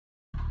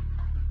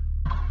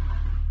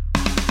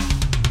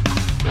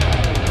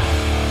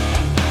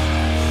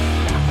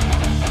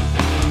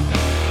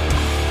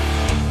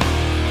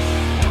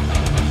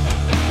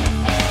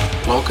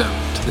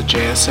the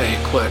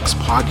JSA Clicks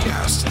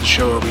podcast, the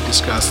show where we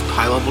discuss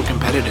high-level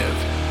competitive,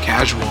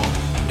 casual,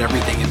 and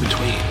everything in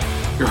between.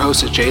 Your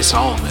host is Jay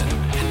Solomon,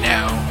 and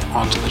now,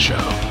 on to the show.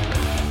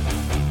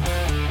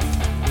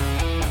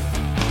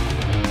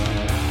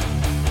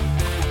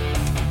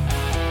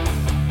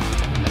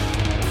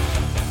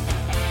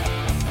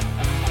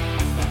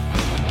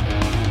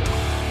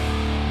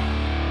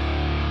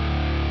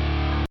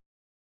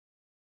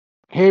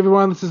 Hey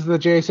everyone, this is the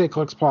JSA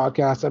Clicks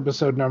podcast,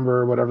 episode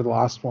number, whatever the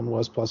last one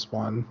was,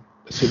 +1,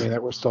 assuming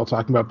that we're still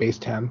talking about base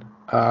 10.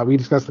 We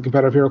discuss the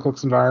competitive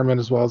HeroClix environment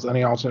as well as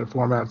any alternate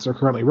formats that are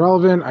currently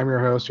relevant. I'm your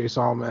host, Jay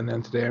Solomon,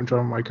 and today I'm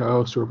joined by my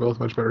co-hosts who are both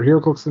much better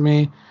HeroClix than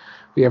me.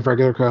 We have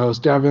regular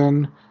co-host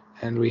Devin,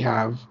 and we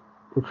have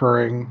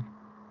recurring,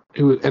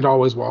 who and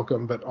always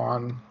welcome, but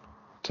on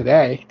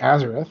today,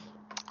 Azareth.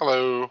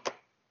 Hello.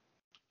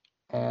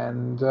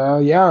 And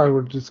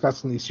we're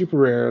discussing these super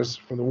rares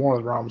from the War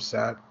of the Realms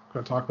set. We're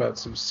going to talk about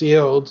some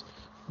sealed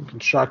and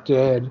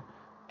constructed,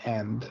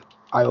 and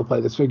I will play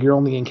this figure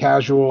only in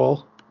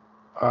casual.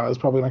 It's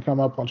probably going to come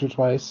up once or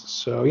twice.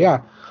 So,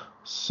 yeah.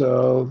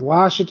 So, the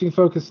last Shifting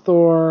Focus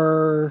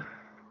Thor...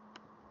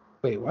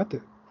 Wait, what?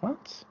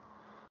 What?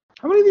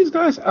 How many of these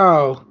guys?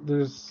 Oh,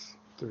 there's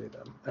 3 of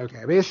them.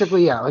 Okay,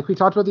 basically, yeah, like we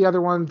talked about the other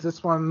ones,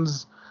 this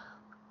one's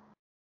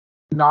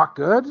not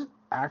good.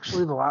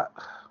 Actually,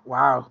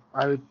 wow.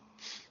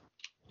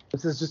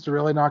 This is just a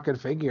really not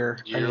good figure.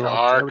 You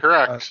are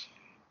correct.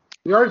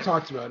 We already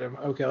talked about him.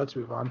 Okay, let's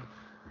move on.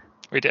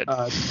 We did.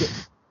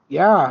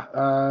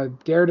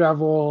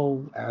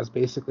 Daredevil as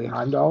basically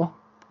Heimdall.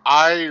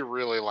 I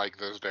really like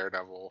this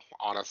Daredevil,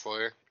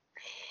 honestly.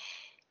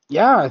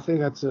 Yeah, I think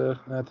that's a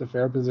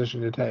fair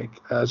position to take.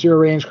 0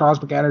 range,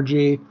 cosmic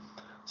energy,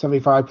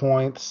 75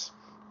 points.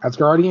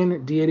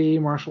 Asgardian, deity,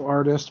 martial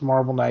artist,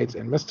 Marvel Knights,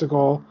 and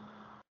mystical.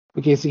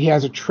 Okay, so he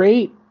has a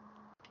trait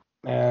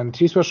and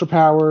 2 special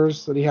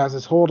powers that he has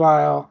his whole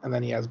dial, and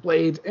then he has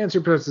blades and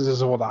super senses his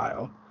whole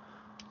dial.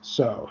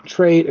 So,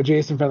 trait,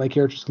 adjacent friendly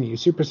characters can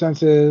use super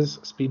senses,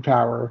 speed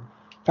power,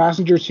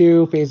 passenger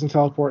 2, phase and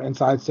teleport, and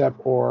sidestep,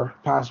 or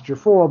passenger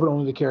 4, but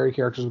only to carry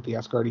characters with the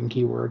Asgardian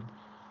keyword.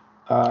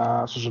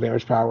 Social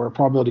damage power,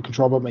 probability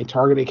control, but may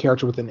target a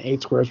character within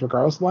 8 squares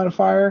regardless of line of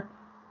fire.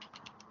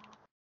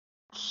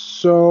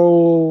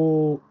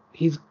 So,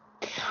 he's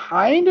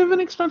kind of an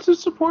expensive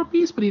support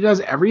piece, but he does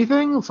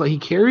everything. It's like he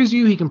carries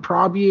you, he can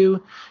prob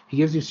you, he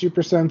gives you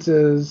super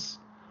senses.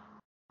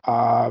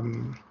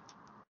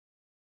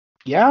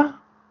 Yeah.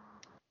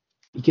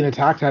 He can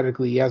attack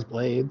technically, he has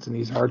blades, and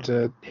he's hard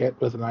to hit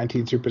with a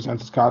 19 super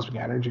senses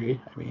cosmic energy.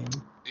 I mean...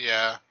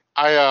 Yeah.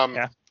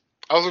 I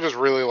also just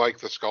really like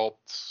the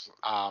sculpt.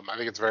 I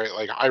think it's very,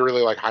 I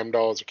really like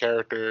Heimdall as a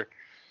character.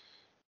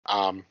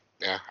 For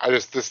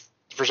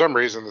some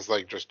reason, this,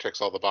 just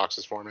ticks all the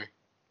boxes for me.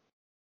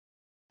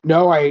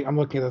 No, I'm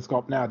looking at the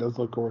sculpt now. It does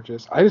look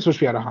gorgeous. I just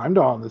wish we had a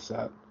Heimdall in this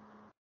set.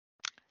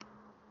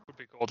 Would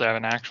be cool to have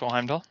an actual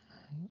Heimdall.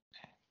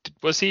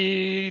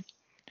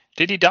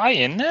 Did he die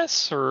in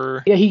this,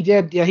 or? Yeah, he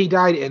did. Yeah, he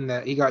died in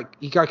that. He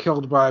got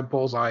killed by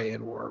Bullseye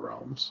in War of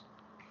Realms.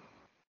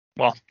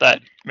 Well,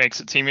 that makes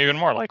it seem even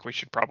more like we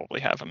should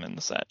probably have him in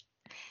the set.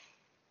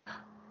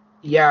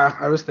 Yeah,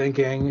 I was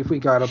thinking if we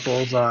got a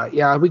Bullseye.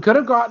 Yeah, we could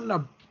have gotten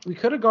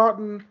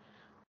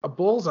a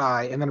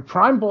Bullseye and then a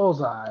Prime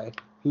Bullseye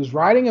who's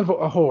riding a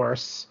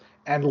horse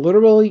and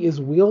literally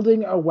is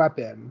wielding a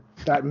weapon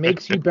that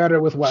makes you better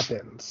with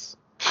weapons.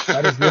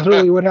 That is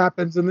literally what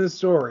happens in this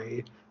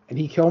story. And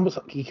he kills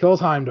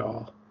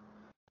Heimdall.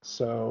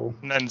 So.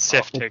 And then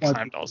Sif takes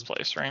Heimdall's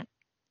place, right?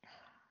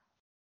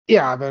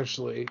 Yeah,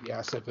 eventually.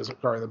 Yeah, Sif is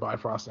guarding the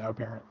Bifrost now,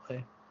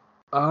 apparently.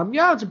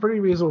 Yeah, it's a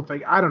pretty reasonable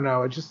thing. I don't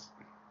know. It just.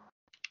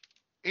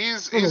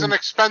 He's an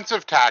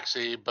expensive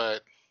taxi,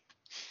 but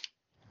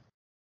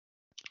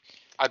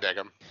I dig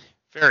him.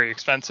 Very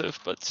expensive,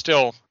 but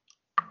still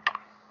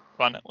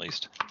fun at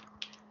least.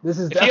 This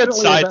is if definitely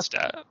he had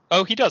sidestep.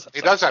 Oh, he does.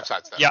 He does have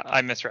sidestep. Yeah,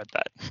 I misread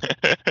that.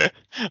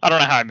 I don't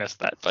know how I missed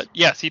that, but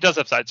yes, he does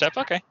have sidestep.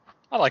 Okay,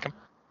 I like him.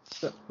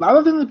 The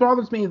other thing that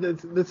bothers me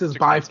is this is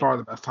by far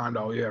the best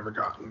Heimdall we've ever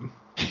gotten.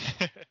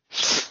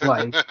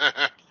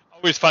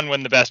 Always fun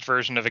when the best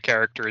version of a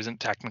character isn't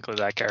technically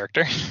that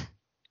character.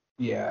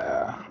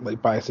 Yeah,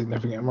 by a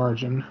significant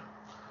margin.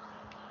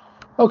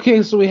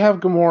 Okay, so we have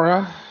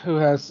Gamora, who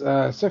has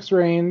 6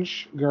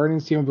 range,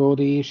 Guardian's team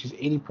ability. She's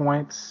 80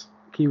 points.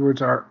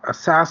 Keywords are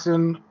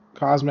Assassin,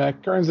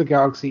 Cosmic, Guardians of the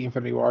Galaxy,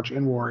 Infinity Watch,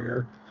 and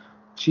Warrior.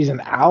 She's an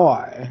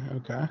ally.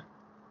 Okay.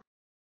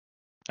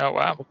 Oh,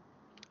 wow.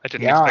 I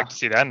didn't expect to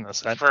see that in this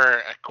set.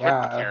 For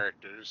equipped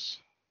characters.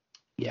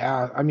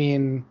 Yeah, I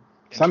mean,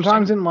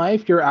 sometimes in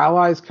life, your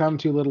allies come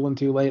too little and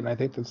too late, and I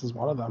think this is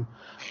one of them.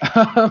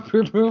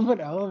 Improved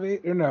movement,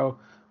 elevate, or no.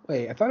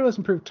 Wait, I thought it was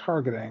improved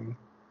targeting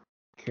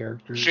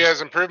characters. She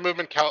has improved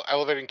movement,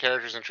 elevating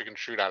characters, and she can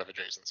shoot out of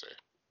adjacency.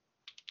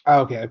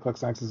 Oh, okay,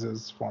 Eclipse Nexus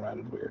is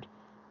formatted weird.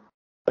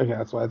 Okay,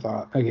 that's what I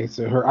thought. Okay,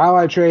 so her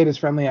ally trait is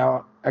friendly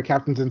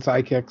captains and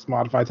sidekicks,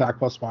 modify attack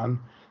 +1,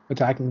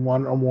 attacking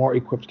 1 or more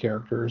equipped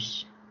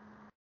characters.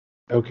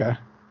 Okay,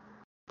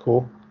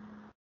 cool.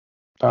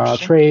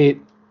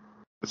 Trait,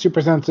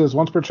 super senses.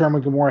 Once per turn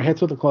when Gamora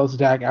hits with a close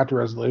attack after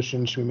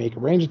resolution, she may make a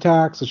range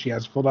attack, so she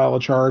has full dial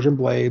of charge and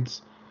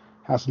blades.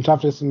 Has some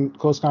toughness and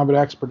close combat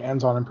expert,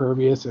 ends on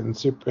impervious and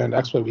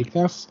exploit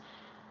weakness.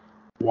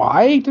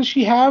 Why does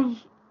she have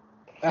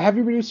a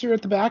heavy reducer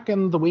at the back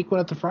and the weak one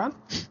at the front?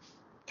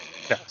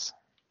 Yes.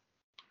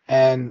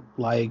 And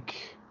I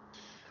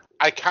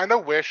kind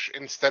of wish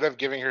instead of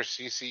giving her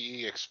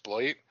CCE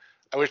exploit,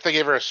 I wish they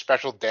gave her a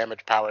special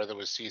damage power that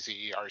was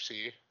CCE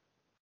RC.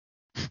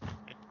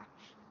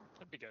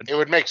 That'd be good. It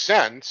would make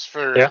sense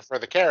for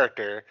the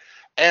character,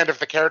 and if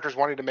the character's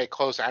wanting to make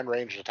close and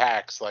ranged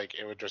attacks,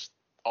 it would just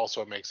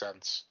also make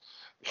sense.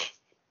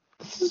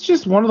 This is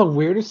just one of the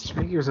weirdest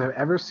figures I've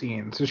ever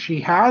seen. So she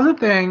has a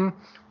thing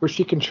where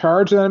she can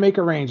charge and then make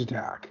a range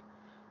attack.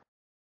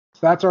 So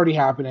that's already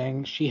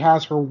happening. She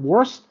has her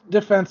worst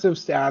defensive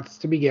stats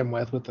to begin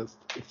with a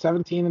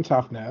 17 in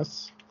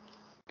toughness.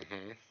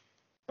 Mm-hmm.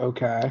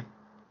 Okay.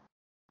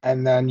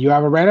 And then you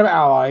have a random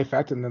ally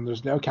effect, and then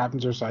there's no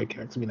captains or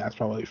sidekicks. I mean, that's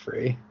probably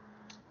free.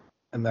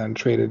 And then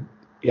traded.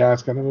 Yeah,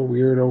 it's kind of a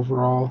weird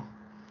overall.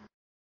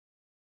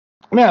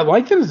 I mean, I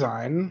like the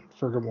design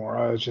for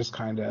Gamora. It's just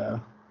kind of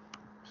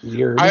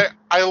weird.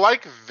 I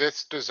like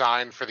this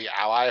design for the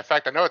ally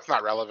effect. I know it's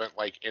not relevant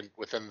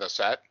within the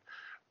set,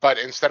 but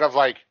instead of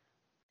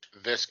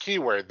this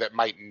keyword that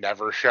might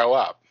never show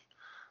up,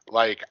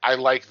 I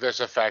like this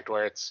effect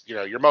where it's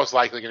you're most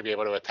likely going to be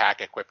able to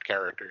attack equipped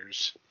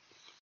characters.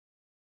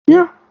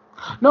 Yeah.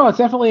 No, it's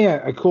definitely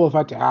a cool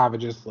effect to have. It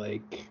just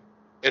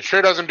it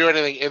sure doesn't do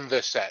anything in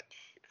this set.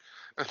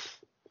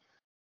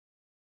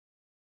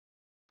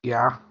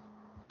 Yeah.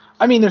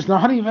 I mean, there's no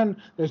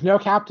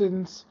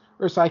captains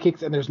or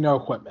sidekicks, and there's no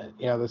equipment.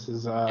 Yeah, this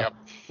is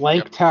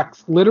blank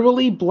text,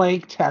 literally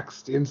blank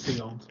text in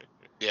sealed.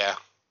 Yeah.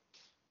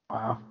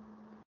 Wow.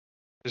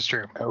 It's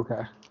true.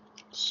 Okay.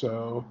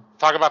 So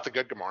talk about the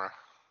good Gamora.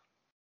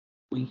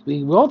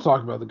 We will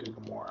talk about the good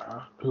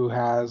Gamora, who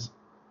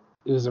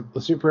is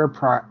a super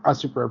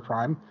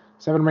prime.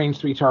 7 range,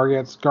 3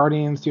 targets,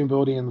 Guardians team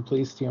ability, and the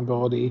Police team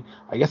ability.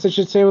 I guess I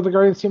should say what the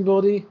Guardians team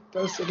ability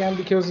does again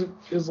because it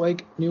is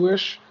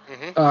newish.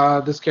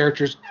 Mm-hmm. This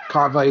character's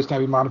comp values can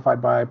be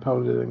modified by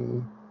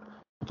opposing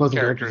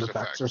characters'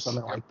 effects or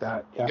something like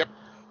that. Yeah. Yep.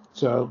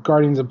 So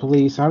Guardians and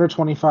Police,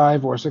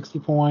 125 or 60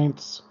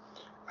 points.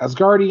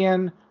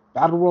 Asgardian,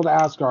 Battleworld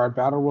Asgard,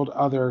 Battleworld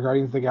Other,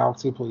 Guardians of the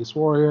Galaxy, Police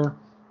Warrior.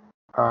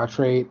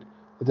 Trait,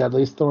 the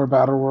Deadliest Thor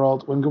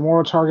Battleworld. When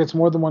Gamora targets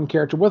more than one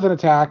character with an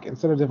attack,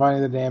 instead of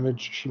dividing the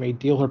damage, she may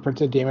deal her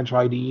printed damage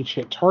value to each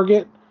hit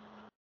target.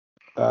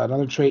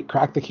 Another trait,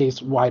 Crack the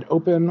Case Wide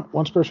Open.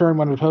 Once per turn,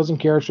 when an opposing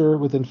character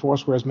within 4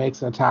 squares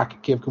makes an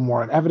attack, give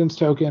Gamora an evidence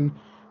token.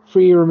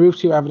 Free, remove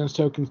 2 evidence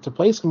tokens to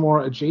place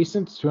Gamora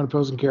adjacent to an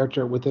opposing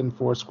character within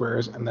 4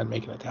 squares and then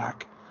make an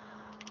attack.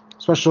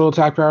 Special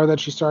attack power that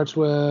she starts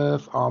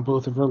with on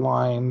both of her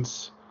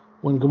lines.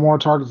 When Gamora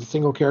targets a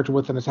single character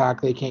with an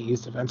attack, they can't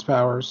use defense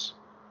powers.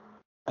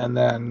 And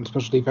then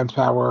special defense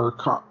power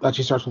that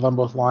she starts with on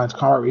both lines,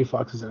 combat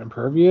reflexes and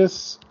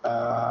impervious.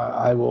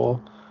 I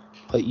will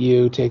let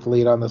you take the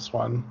lead on this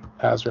one,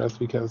 Azrath,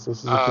 because this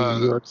is a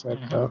thing you were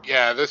excited about.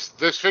 Yeah,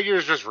 this figure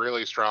is just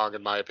really strong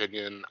in my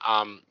opinion.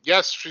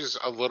 Yes, she's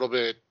a little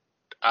bit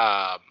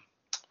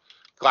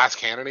glass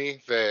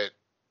cannon-y, that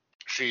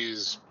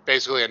she's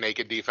basically a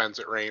naked defense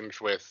at range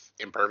with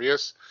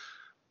impervious,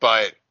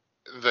 but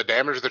the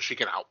damage that she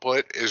can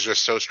output is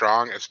just so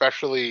strong,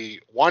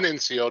 especially in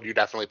sealed. You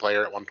definitely play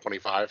her at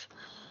 125.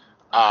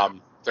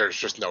 There's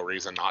just no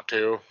reason not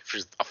to.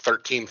 She's a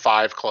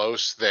 13-5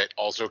 close that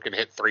also can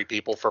hit 3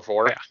 people for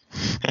 4.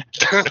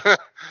 Yeah.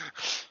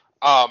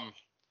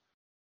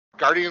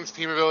 Guardian's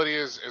team ability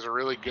is a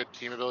really good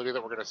team ability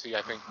that we're going to see,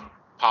 I think,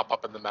 pop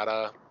up in the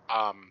meta,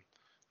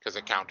 because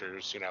it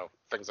counters,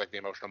 things like the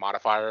emotional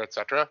modifier,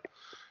 etc.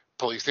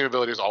 Police team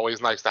ability is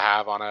always nice to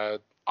have on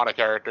a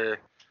character.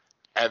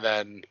 And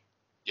then,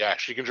 yeah,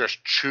 she can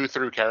just chew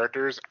through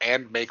characters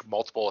and make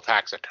multiple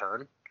attacks a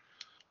turn.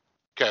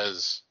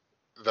 Because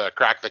the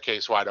Crack the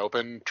Case Wide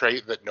Open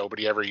trait that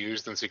nobody ever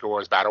used in Secret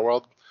Wars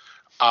Battleworld,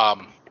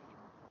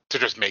 to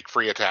just make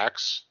free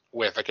attacks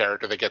with a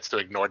character that gets to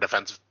ignore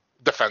defense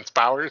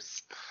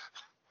powers.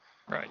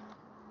 Right.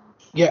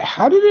 Yeah,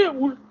 how did it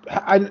work?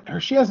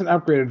 She has an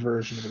upgraded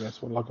version of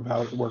this one. Look at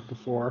how it worked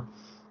before.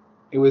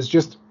 It was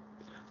just...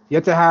 You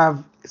have to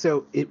have...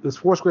 So it was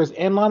 4 squares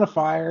and line of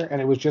fire,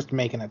 and it was just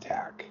make an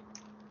attack.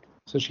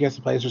 So she gets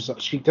to place herself.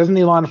 She doesn't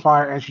need line of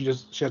fire, and she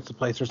has to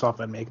place herself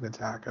and make an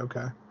attack.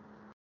 Okay.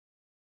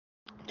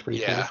 It's pretty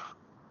cool.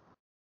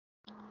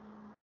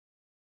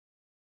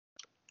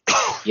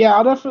 Yeah,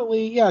 I'll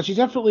definitely... Yeah, she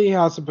definitely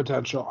has some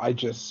potential.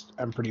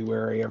 I'm pretty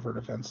wary of her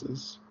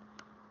defenses.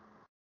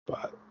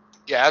 But...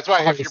 Yeah, that's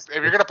why if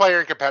you're going to play her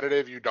in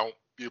competitive, you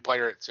play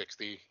her at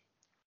 60.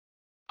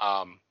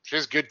 She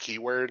has good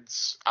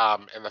keywords,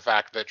 and the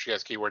fact that she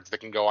has keywords that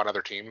can go on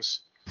other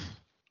teams,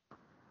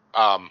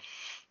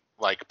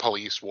 like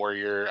Police,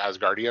 Warrior,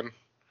 Asgardian.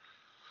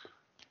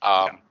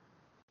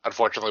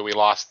 Unfortunately, we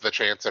lost the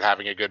chance at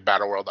having a good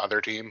Battleworld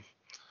Other team,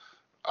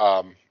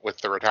 with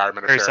the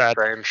retirement of Very Sheriff sad.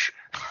 Strange.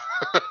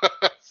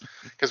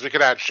 Because we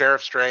could add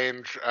Sheriff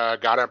Strange,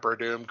 God Emperor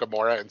Doom,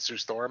 Gamora, and Sue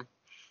Storm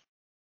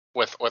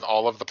with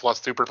all of the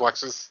 +2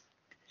 perplexes.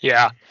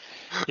 Yeah,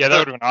 that would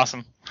have been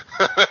awesome.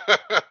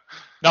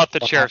 Not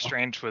that Sheriff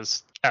Strange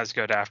was as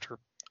good after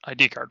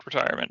ID card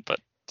retirement, but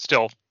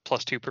still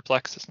 +2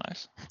 perplex is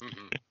nice.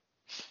 Mm-hmm.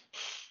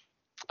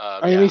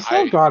 I mean, we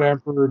still got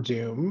Emperor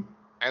Doom.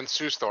 And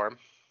Sue Storm.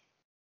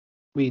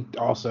 We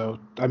also,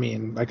 I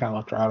kind of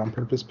left her out on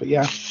purpose, but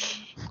yeah.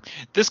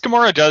 This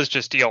Gamora does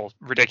just deal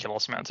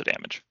ridiculous amounts of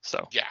damage,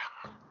 so.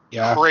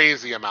 Yeah.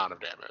 Crazy amount of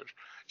damage.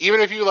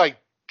 Even if you,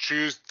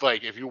 choose,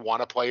 if you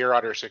want to play your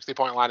under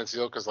 60-point line in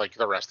sealed, because,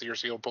 the rest of your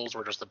sealed pulls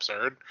were just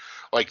absurd,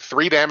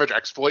 3 damage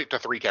exploit to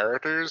 3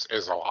 characters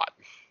is a lot.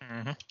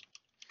 Mm-hmm.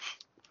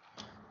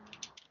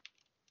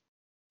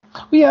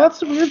 Yeah, that's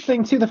the weird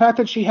thing, too. The fact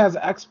that she has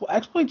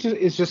exploit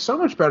is just so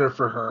much better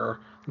for her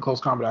than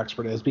Close Combat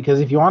Expert is, because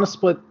if you want to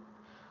split...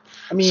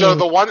 So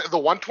the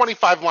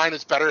 125 line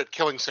is better at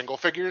killing single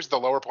figures. The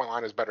lower point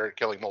line is better at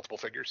killing multiple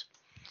figures.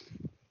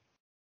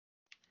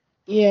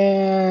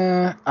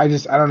 Yeah, I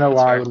don't know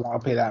why I would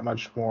want to pay that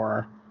much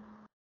more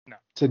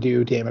to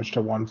do damage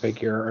to one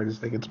figure. I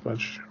just think it's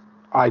much...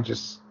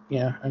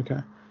 yeah, okay.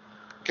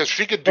 Because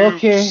she could do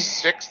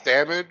 6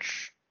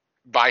 damage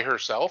by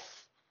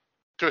herself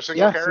to a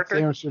single character.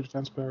 6 damage to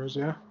defense powers,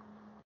 yeah.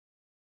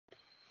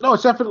 No,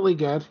 it's definitely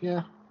good,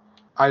 yeah.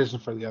 I just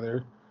prefer the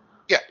other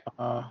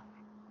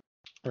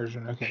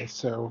version. Okay,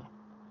 so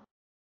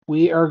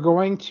we are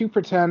going to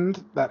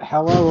pretend that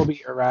Hela will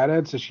be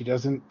errated so she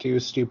doesn't do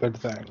stupid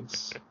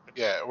things.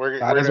 Yeah, we're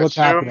going to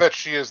assume that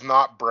she is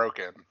not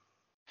broken.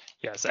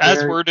 Yes,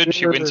 as worded,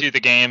 she wins you the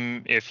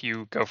game if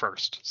you go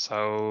first.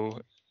 So,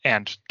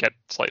 and get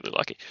slightly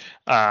lucky.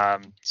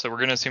 So we're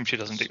going to assume she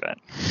doesn't do that.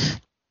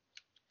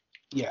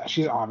 Yeah,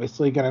 she's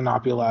obviously going to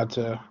not be allowed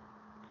to...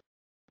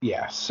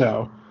 Yeah,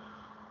 so...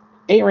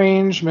 8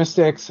 range,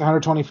 Mystics,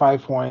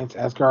 125 points,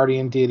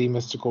 Asgardian, Deity,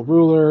 Mystical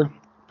Ruler,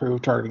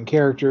 Proof targeting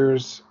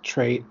characters,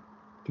 trait,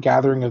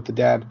 Gathering of the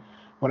Dead.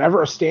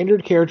 Whenever a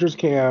standard character is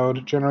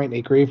KO'd, generate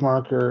a grave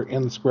marker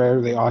in the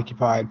square they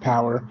occupied.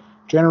 Power.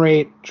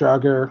 Generate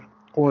Draugr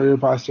or your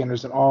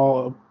bystanders in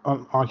all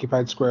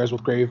occupied squares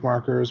with grave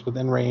markers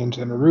within range,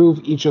 and remove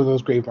each of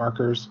those grave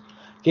markers.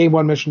 Gain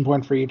 1 mission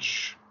point for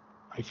each.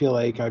 I feel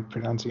like I'm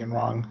pronouncing it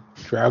wrong.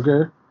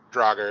 Draugr?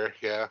 Draugr,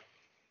 yeah.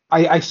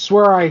 I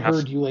swear I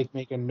heard you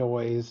make a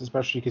noise,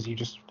 especially because you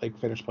just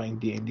finished playing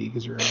D&D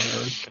because you're a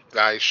nerd.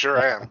 I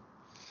sure am.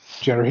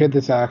 Generate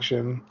this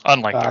action.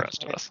 Unlike the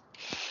rest of us.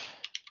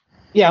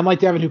 Yeah,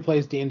 unlike Devin, who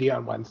plays D&D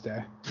on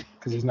Wednesday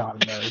because he's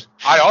not a nerd.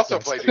 I also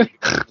play D&D.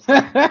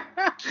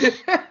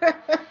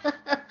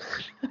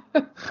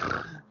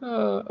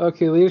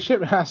 Okay,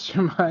 Leadership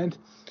Mastermind.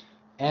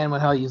 And when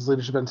Hela uses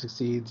Leadership and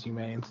succeeds, you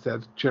may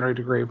instead generate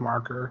a grave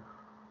marker.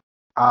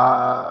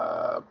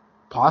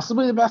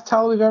 Possibly the best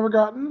Hela we've ever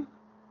gotten,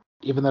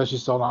 even though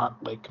she's still not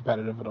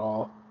competitive at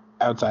all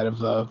outside of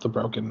the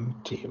broken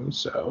team.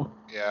 So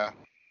yeah,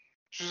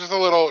 she's a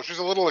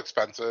little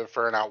expensive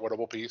for an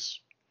outwittable piece.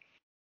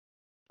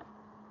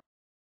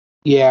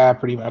 Yeah,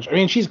 pretty much. I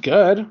mean, she's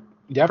good.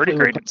 Definitely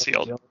pretty great in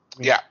sealed.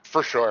 Yeah,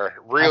 for sure.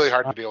 Really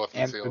hard to deal with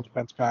in sealed.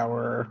 Defense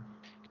power.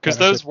 Because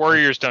those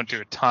warriors don't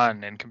do a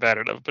ton in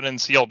competitive, but in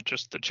sealed,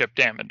 just the chip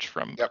damage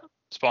from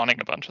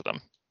spawning a bunch of them.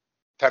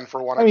 10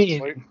 for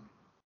 1.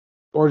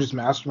 Or just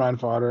mastermind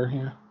fodder,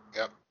 yeah.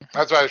 Yep.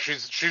 That's why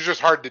she's just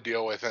hard to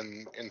deal with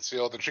in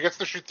sealed, and she gets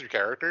to shoot through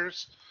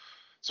characters,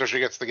 so she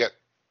gets to get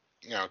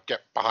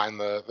behind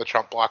the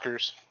chump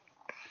blockers.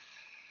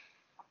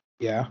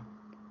 Yeah.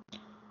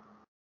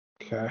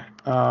 Okay.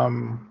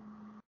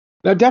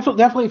 I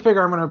definitely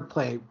figure I'm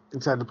gonna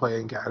excited to play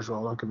in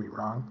casual. Don't get me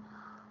wrong.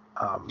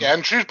 Yeah,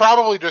 and she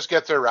probably just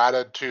gets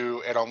errated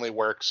to it only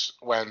works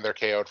when they're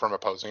KO'd from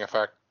opposing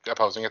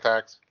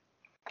attacks.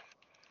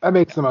 That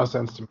makes the most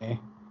sense to me.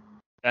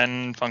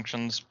 And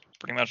functions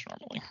pretty much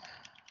normally.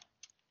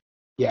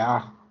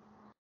 Yeah.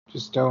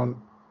 Just don't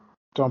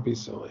be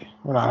silly.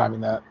 We're not having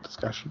that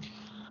discussion.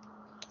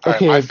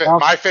 Okay, right,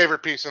 my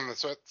favorite piece in the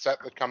set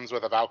that comes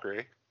with a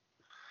Valkyrie.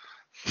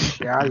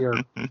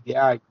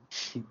 Yeah,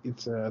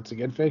 it's a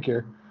good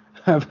figure.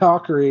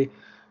 Valkyrie,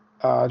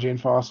 Jane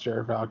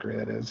Foster Valkyrie,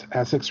 that is,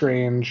 has 6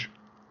 range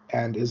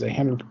and is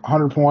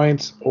 100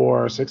 points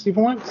or 60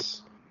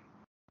 points.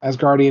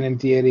 Asgardian and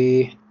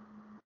Deity.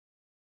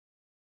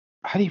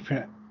 How do you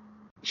pronounce?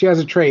 She has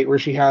a trait where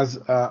she has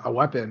a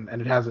weapon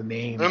and it has a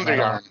name.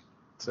 Underyarn.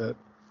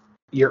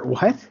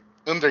 What?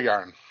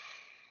 Underyarn.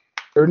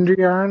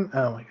 Underyarn?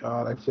 Oh my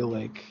god, I feel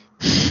like.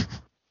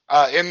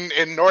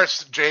 In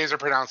Norse, J's are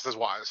pronounced as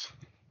Y's.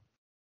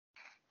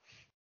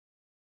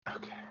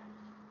 Okay.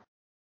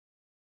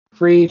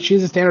 Free.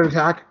 Choose a standard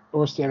attack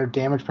or standard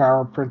damage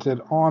power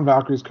printed on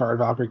Valkyrie's card.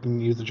 Valkyrie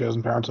can use the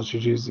chosen power until she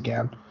chooses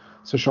again.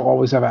 So she'll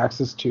always have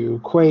access to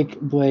Quake,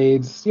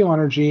 Blades, Steel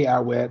Energy,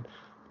 Outwit,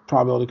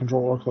 Probability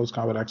Control, or Close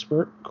Combat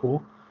Expert.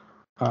 Cool.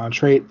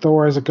 Trait,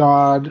 Thor is a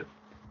god.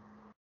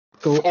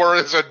 Thor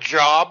is a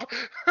job?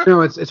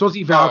 No, it's supposed to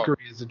be Valkyrie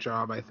as a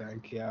job, I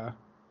think, yeah.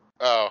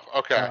 Oh,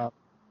 okay.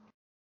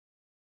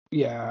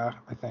 Yeah,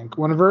 I think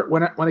when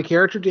a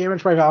character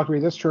damaged by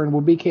Valkyrie this turn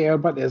will be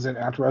KO'd but isn't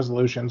after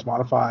resolutions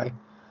modify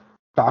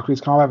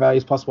Valkyrie's combat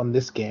values +1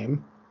 this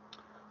game.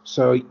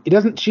 So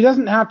she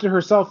doesn't have to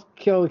herself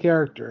kill the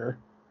character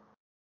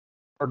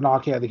or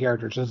not KO the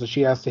character, just that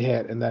she has to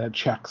hit and then it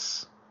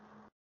checks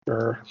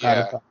for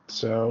that effect.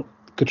 So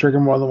it could trigger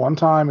more than one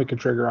time, it could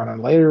trigger on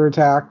a later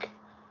attack.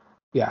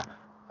 Yeah.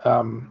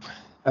 And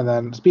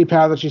then speed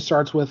power that she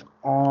starts with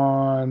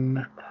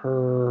on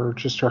her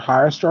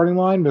higher starting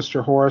line,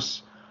 Mr.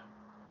 Horse.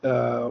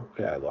 Yeah,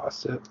 I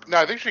lost it. No,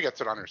 I think she gets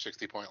it on her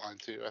 60-point line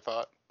too, I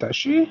thought. Does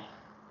she?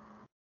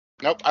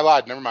 Nope, I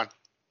lied. Never mind.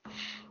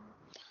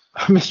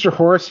 Mr.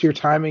 Horse, your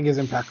timing is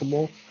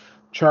impeccable.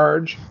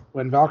 Charge.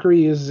 When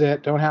Valkyrie uses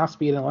it, don't have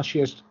speed unless she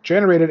has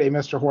generated a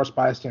Mr. Horse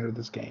bystander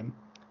this game.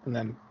 And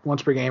then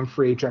once per game,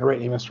 free,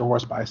 generate a Mr.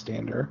 Horse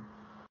bystander.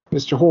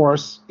 Mr.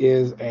 Horse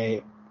is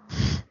a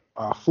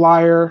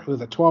flyer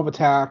with a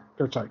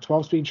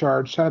 12 speed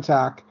charge, 10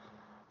 attack,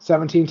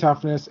 17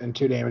 toughness, and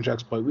 2 damage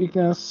exploit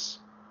weakness.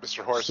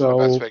 Mr. Horse is the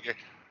best figure.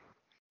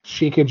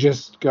 She could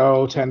just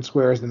go 10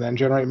 squares and then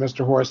generate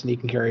Mr. Horse, and he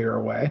can carry her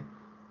away.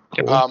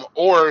 Cool.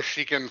 Or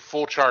she can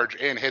full charge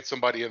and hit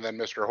somebody, and then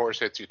Mr. Horse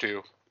hits you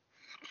too.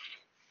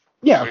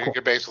 Yeah, so you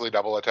could basically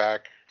double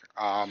attack.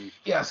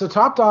 Yeah, so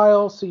top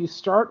dial. So you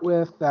start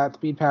with that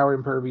speed, power,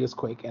 impervious,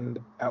 quake, and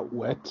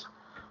outwit.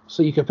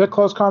 So you could pick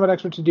close combat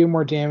expert to do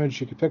more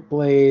damage. You could pick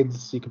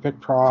blades. You could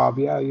pick prob.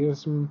 Yeah, you have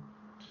some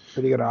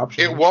pretty good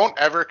options. It won't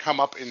ever come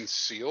up in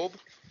sealed,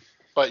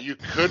 but you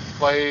could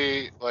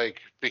play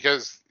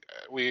because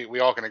we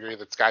all can agree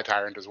that Sky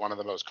Tyrant is one of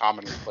the most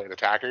commonly played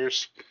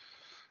attackers.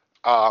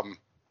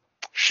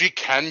 She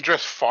can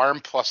just farm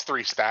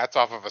 +3 stats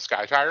off of a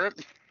Sky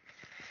Tyrant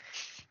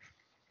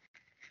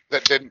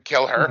that didn't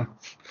kill her.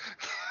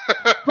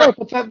 Right,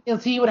 but that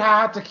means he would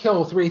have to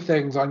kill 3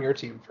 things on your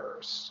team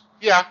first.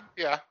 Yeah.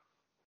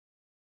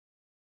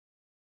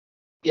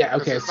 Yeah,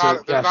 okay. There's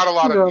not a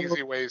lot of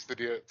easy ways to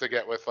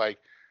get with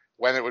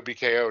when it would be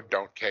KO,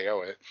 don't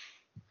KO it.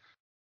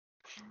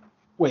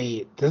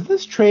 Wait, does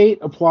this trait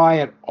apply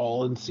at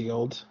all in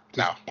sealed?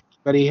 Does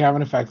anybody have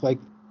an effect like?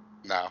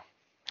 No.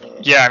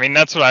 Yeah, I mean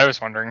that's what I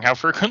was wondering. How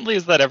frequently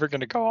is that ever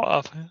going to go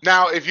off?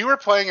 Now, if you were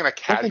playing in a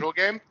casual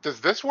game, does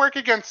this work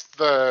against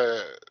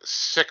the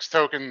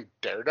 6-token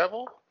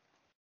Daredevil?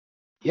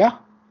 Yeah.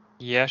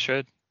 Yeah,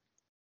 should.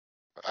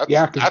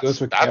 Because it goes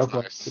with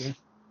KO nice.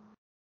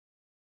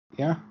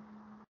 Yeah.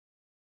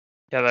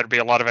 Yeah, that'd be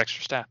a lot of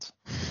extra stats.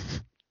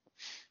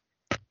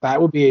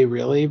 That would be a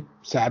really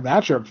sad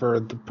matchup for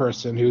the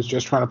person who's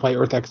just trying to play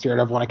Earth X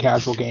Daredevil in a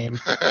casual game.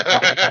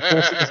 That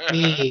person is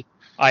me.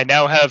 I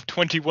now have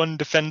 21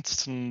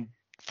 defense and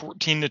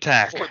 14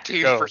 attack.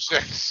 14 for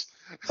 6.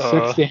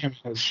 6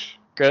 damage.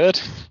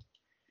 Good.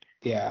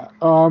 Yeah.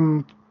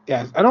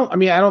 Yeah. I don't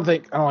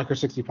like her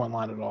 60-point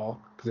line at all.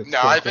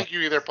 I think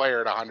you either play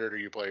her at 100 or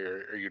you play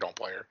her or you don't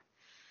play her.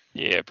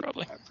 Yeah,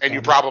 probably. And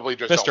you probably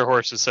just Mr.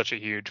 Horse is such a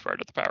huge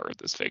part of the power of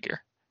this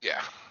figure.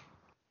 Yeah.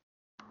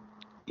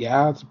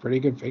 Yeah, it's a pretty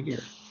good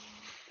figure.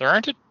 There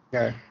aren't a...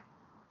 Okay.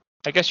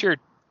 I guess you're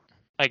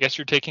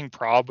taking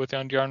prob with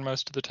Yondyarn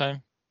most of the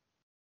time.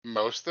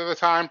 Most of the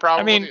time,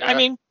 probably. I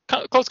mean,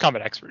 close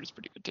combat expert is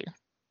pretty good too.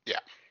 Yeah.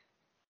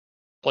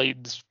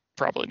 Blades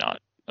probably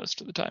not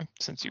most of the time,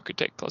 since you could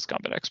take close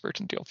combat expert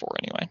and deal 4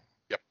 anyway.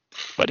 Yep.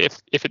 But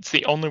if it's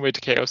the only way to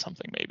KO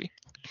something, maybe.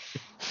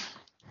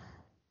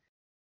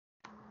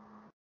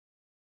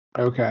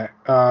 Okay.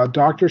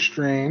 Doctor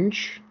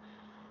Strange,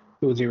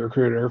 who is a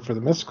recruiter for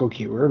the mystical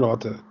keyword. I'll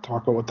have to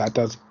talk about what that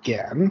does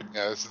again.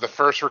 Yeah, this is the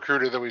first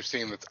recruiter that we've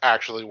seen that's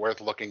actually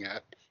worth looking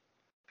at.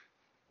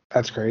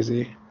 That's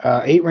crazy.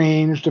 8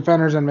 range,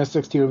 defenders and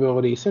mystics, 2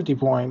 ability, 50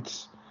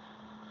 points.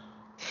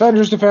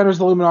 Defenders,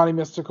 Illuminati,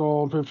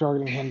 mystical, improved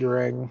targeting,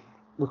 hindering.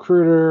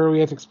 Recruiter, we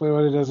have to explain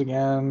what it does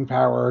again.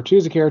 Power,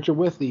 choose a character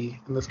with the,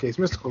 in this case,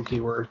 mystical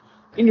keyword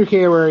in your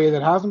KO area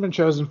that hasn't been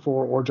chosen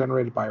for or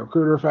generated by a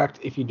recruiter effect.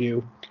 If you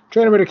do,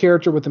 generate a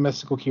character with the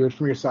mystical keyword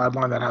from your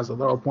sideline that has a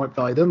lower point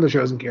value than the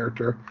chosen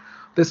character.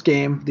 This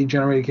game, the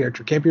generated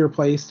character can't be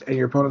replaced, and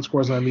your opponent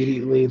scores them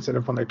immediately instead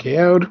of when they're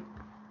KO'd.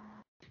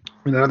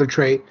 And another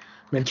trait,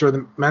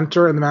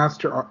 mentor in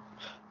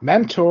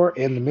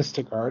the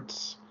mystic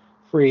arts.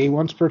 Free,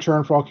 once per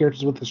turn for all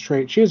characters with this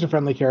trait, choose a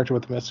friendly character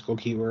with the mystical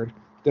keyword.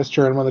 This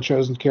turn, when the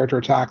chosen character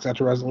attacks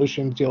after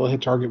resolution, deal a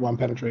hit target 1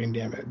 penetrating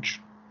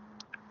damage.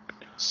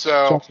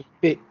 So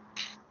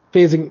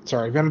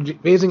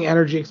phasing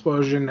energy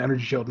explosion,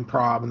 energy shield, and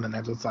prob, and then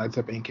has a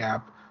sidestep,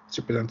 incap,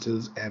 super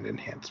senses, and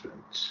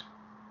enhancement.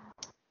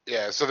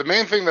 Yeah, so the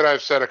main thing that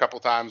I've said a couple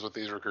times with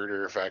these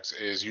recruiter effects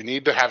is you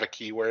need to have a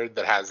keyword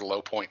that has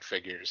low point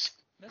figures.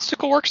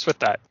 Mystical works with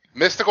that.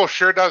 Mystical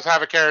sure does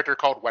have a character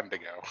called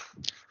Wendigo.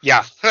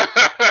 Yeah.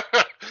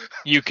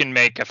 You can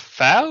make a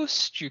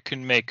Faust, you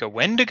can make a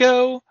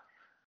Wendigo.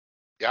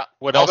 Yeah.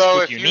 What else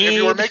would you need? If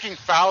you were making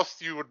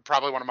Faust, you would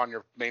probably want him on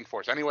your main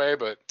force anyway,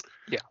 but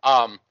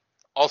yeah.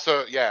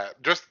 Also, yeah,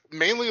 just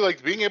mainly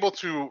being able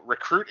to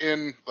recruit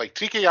in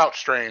TK out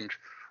Strange,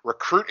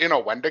 recruit in a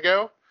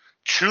Wendigo,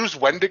 choose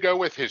Wendigo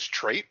with his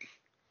trait,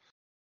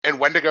 and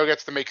Wendigo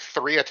gets to make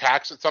 3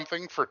 attacks at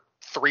something for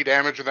 3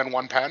 damage and then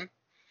 1 pen.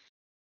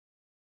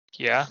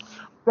 Yeah.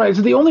 Right,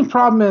 so the only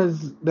problem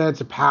is that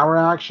it's a power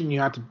action. You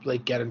have to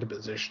like get into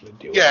position to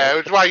do it. Yeah,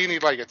 which is why you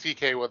need like a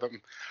TK with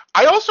him.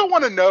 I also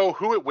want to know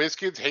who at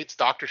WizKids hates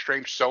Doctor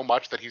Strange so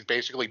much that he's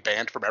basically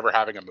banned from ever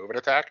having a movement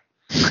attack.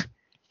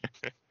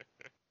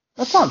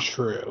 That's not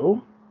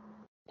true.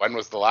 When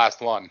was the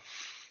last one?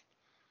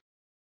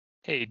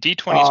 Hey,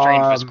 D20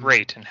 Strange was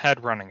great and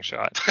had running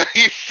shot.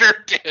 He sure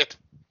did.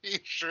 He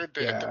sure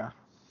did. Yeah.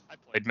 I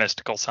played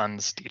Mystical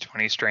Sons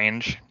D20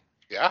 Strange.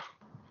 Yeah.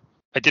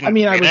 I didn't. I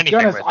mean, I was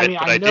gonna.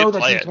 I know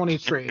that D20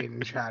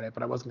 Strange had it,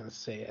 but I wasn't gonna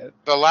say it.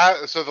 The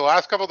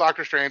last couple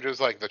Doctor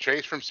Stranges, like the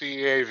Chase from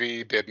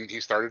CEAV, didn't. He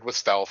started with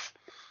stealth.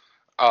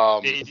 The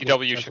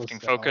ADW Shifting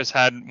Focus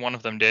had one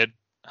of them did.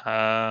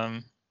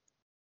 The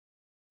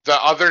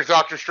other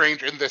Doctor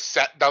Strange in this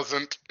set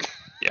doesn't.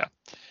 Yeah.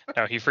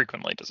 No, he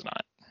frequently does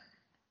not.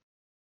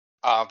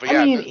 But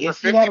yeah, I mean, for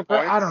 50 points,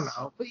 I don't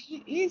know, but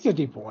he's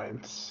 50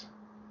 points.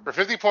 For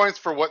 50 points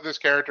for what this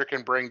character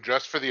can bring,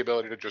 just for the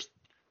ability to just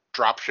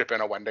drop ship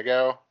in a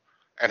Wendigo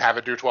and have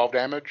it do 12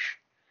 damage.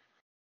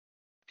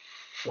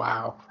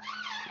 Wow.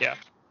 Yeah.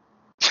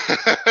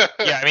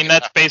 Yeah, I mean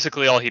that's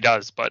basically all he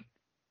does, but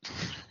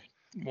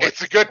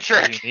it's a good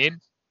trick. What do you need?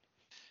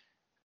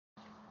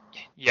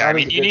 Yeah, I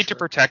mean you need to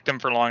protect them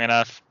for long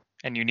enough,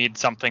 and you need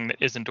something that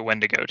isn't a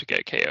Wendigo to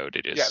get KO'd.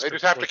 It is. Yeah, they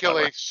just have to kill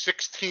a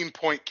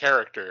 16-point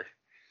character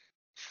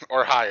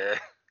or higher.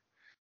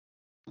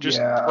 Just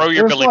throw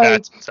your Billy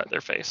Bats at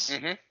their face.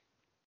 Mm-hmm.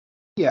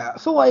 Yeah,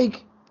 so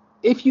like,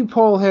 if you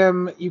pull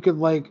him, you could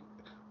like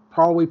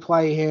probably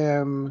play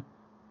him,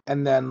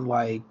 and then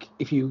like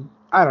if you,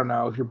 I don't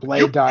know, if your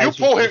blade dies,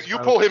 you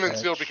pull him in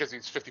sealed because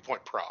he's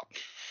 50-point prop.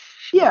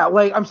 Yeah,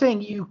 like I'm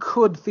saying, you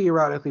could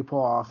theoretically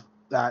pull off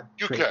that.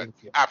 You could,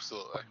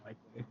 absolutely.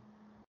 Unlikely.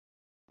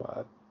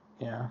 But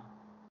yeah,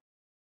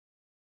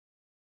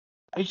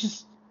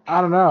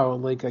 I don't know.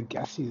 Like I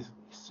guess he's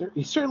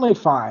certainly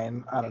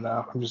fine. I don't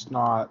know. I'm just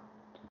not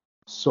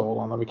sold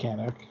on the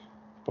mechanic,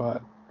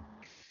 but.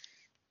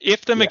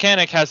 If the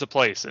mechanic has a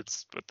place,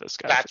 it's with this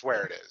guy. That's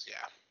where it is,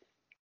 yeah.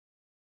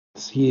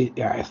 It's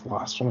the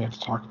last one we have to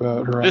talk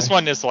about. Hooray. This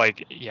one is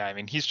like, yeah, I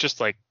mean, he's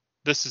just like,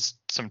 this is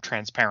some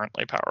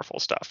transparently powerful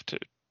stuff to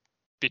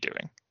be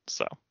doing,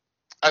 so.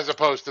 As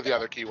opposed to the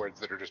other keywords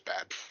that are just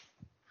bad.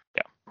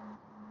 Yeah.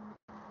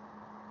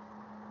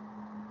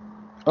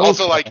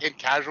 Also, like, in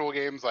casual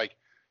games, like,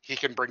 he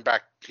can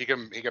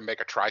make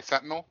a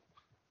Tri-Sentinel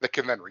that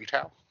can then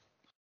retail.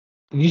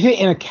 Did you say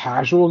in a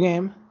casual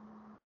game?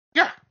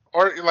 Yeah.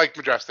 Or like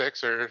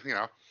Majestics, or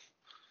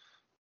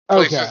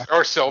places,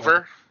 or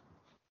Silver.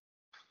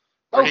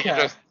 Or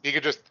Okay. he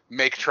could just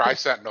make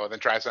Tri-Sentinel, and then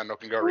Tri-Sentinel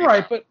can go retail.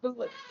 Right, but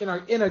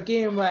in a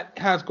game that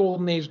has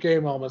Golden Age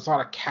game elements,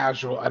 not a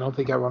casual. I don't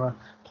think I want to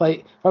play.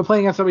 If I'm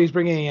playing against somebody who's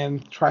bringing in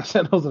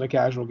Tri-Sentinels in a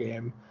casual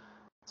game,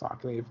 it's not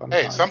going to be fun.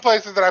 Hey, some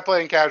places that I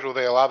play in casual,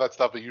 they allow that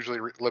stuff, but usually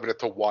limit it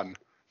to 1.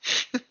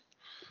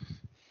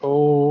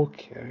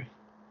 Okay.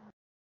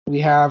 We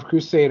have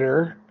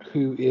Crusader,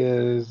 who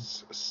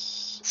is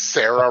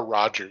Sarah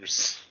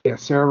Rogers. Yeah,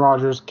 Sarah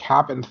Rogers,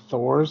 Cap and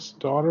Thor's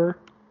daughter,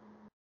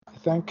 I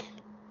think.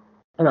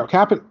 Or no,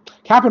 Cap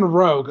and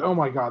Rogue. Oh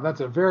my God, that's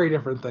a very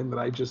different thing that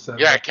I just said.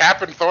 Yeah,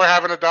 Cap and Thor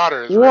having a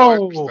daughter is real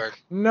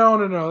interesting.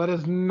 No, that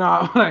is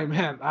not what I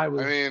meant. I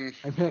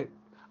think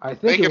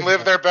they can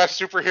live their best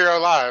superhero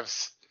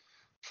lives.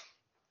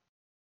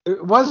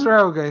 It was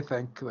Rogue, I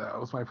think, though,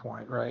 was my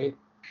point, right?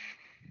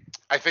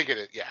 I think it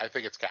is. Yeah, I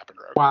think it's Cap and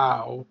Rogue.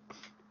 Wow.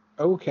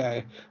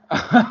 Okay.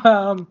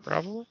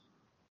 Probably.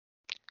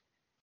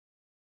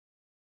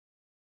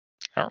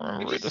 I don't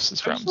remember where this is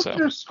from. So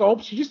her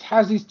sculpt, she just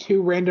has these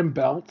 2 random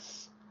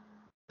belts.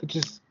 That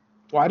just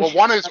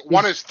one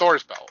is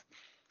Thor's belt.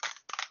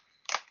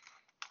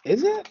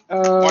 Is it?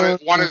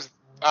 One is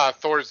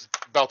Thor's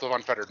belt of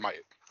unfettered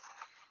might.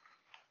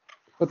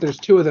 But there's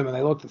 2 of them and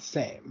they look the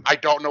same. I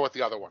don't know what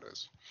the other one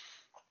is.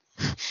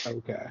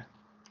 Okay.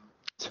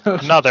 So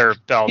another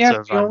belt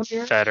of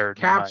unfettered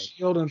Cap, might.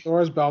 shield, and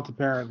Thor's belt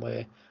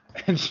apparently,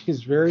 and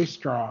she's very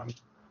strong.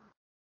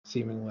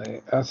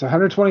 Seemingly. So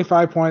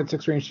 125 points,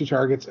 6 range, 2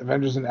 targets,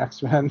 Avengers and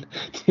X-Men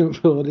team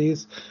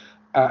abilities.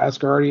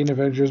 Asgardian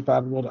Avengers,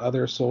 Battleworld,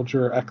 other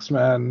soldier,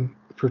 X-Men,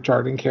 for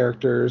targeting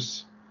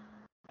characters.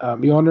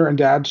 Mjolnir and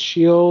Dad's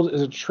Shield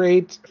is a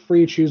trait.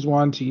 Free choose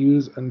one to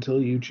use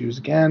until you choose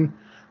again.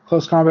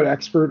 Close Combat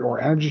Expert or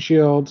Energy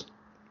Shield.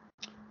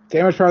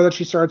 Damage power that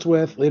she starts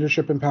with,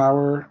 leadership and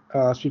power,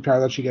 speed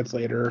power that she gets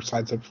later,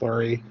 sidestep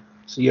flurry.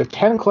 So you have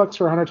 10 clicks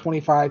for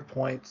 125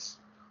 points.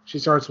 She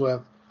starts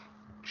with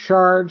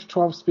charge,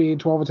 12 speed,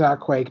 12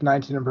 attack, quake,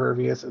 19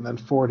 impervious, and then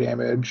 4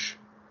 damage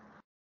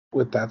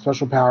with that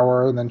special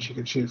power. And then she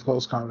can choose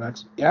close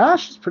combat. Yeah,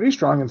 she's pretty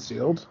strong and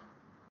sealed.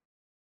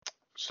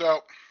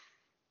 So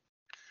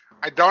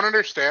I don't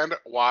understand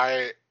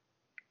why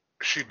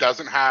she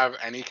doesn't have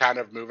any kind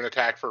of move and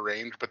attack for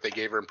range, but they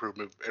gave her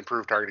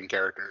improved targeting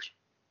characters.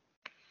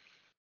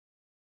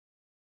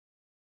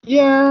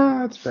 Yeah,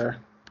 that's fair.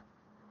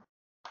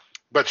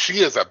 But she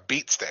is a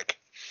beat stick.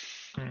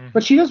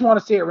 But she does want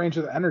to stay at range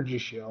with the energy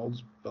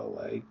shields, but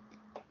like,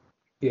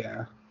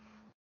 yeah.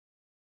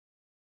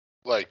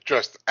 Like,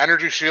 just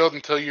energy shield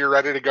until you're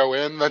ready to go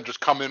in, then just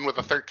come in with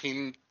a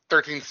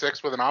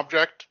 13-6 with an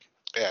object.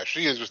 Yeah,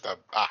 she is just a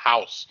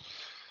house.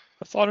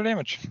 That's a lot of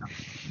damage.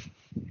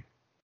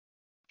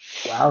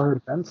 Wow, her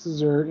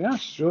defenses are, yeah,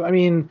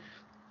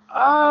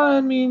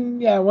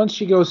 yeah, once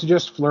she goes to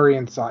just flurry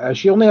and size,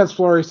 she only has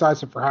flurry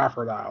size for half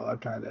her dial.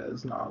 That kind of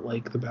is not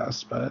like the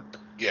best, but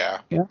yeah.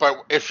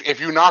 But if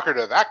you knock her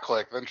to that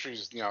click, then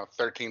she's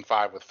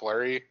 13-5 with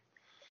flurry,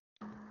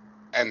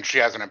 and she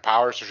has an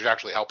empower, so she's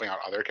actually helping out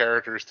other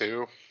characters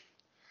too.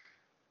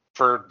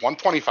 For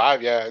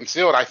 125, yeah, and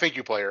sealed, I think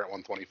you play her at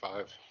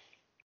 125.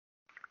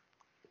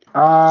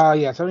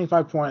 Yeah,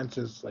 75 points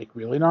is like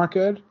really not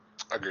good.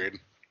 Agreed.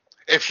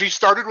 If she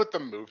started with the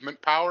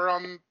movement power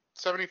on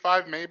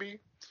 75, maybe.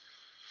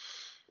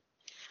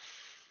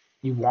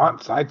 You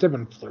want sidestep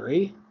and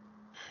flurry?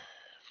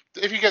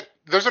 If you get,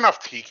 there's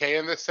enough TK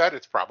in this set,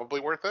 it's probably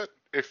worth it.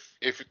 If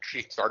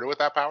she started with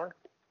that power.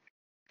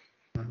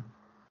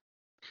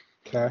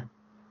 Okay.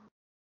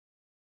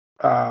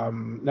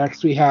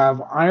 Next we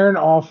have Iron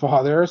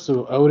Allfather,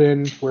 so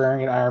Odin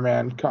wearing an Iron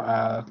Man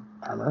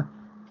armor.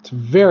 It's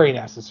very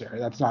necessary.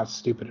 That's not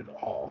stupid at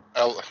all.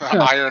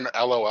 Iron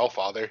LOL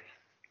Father.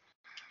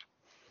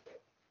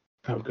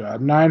 Oh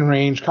god. 9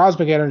 range,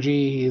 cosmic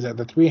energy. He's at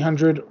the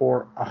 300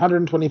 or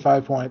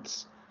 125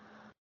 points.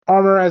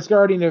 Armor,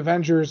 Asgardian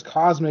Avengers,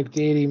 Cosmic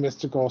Deity,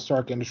 Mystical,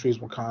 Stark Industries,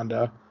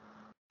 Wakanda.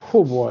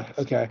 Oh boy.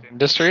 Okay.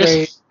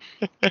 Industries.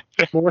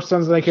 More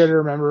sons than I care to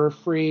remember.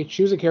 Free.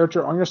 Choose a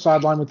character on your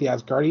sideline with the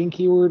Asgardian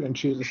keyword and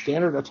choose a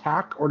standard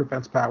attack or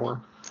defense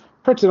power.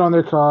 Print it on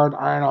their card.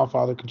 Iron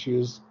Allfather can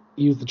use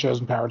the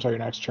chosen power until your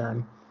next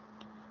turn.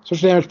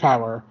 Search damage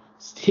power.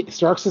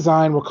 Stark's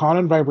design,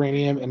 Wakandan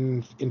vibranium,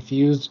 and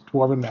infused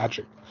dwarven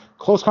magic.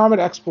 Close combat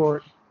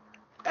expert.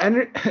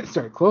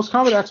 Close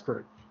combat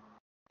expert.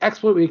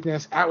 Exploit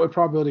weakness, outwit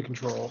probability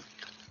control,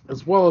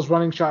 as well as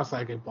running shot,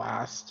 psychic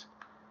blast.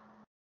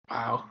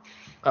 Wow.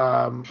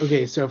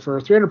 Okay, so for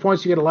 300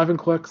 points, you get 11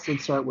 clicks.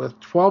 Let's start with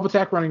 12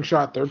 attack running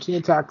shot, 13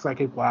 attack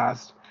psychic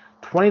blast,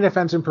 20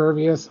 defense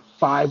impervious,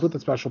 5 with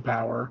the special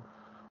power.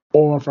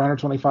 Or for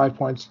 125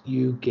 points,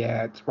 you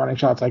get running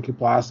shot, psychic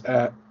blast,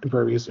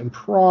 impervious, and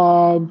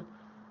prob,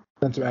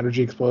 then some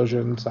energy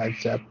explosion,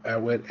 sidestep,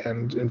 outwit,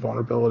 and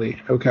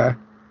invulnerability. Okay.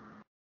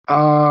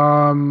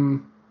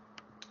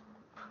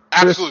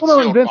 There's still no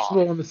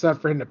invincible bomb in the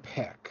set for him to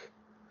pick.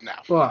 No.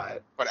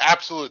 But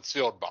absolute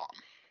sealed bomb.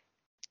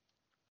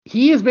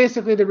 He is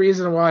basically the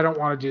reason why I don't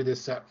want to do this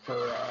set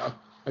for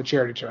a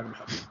charity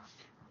tournament.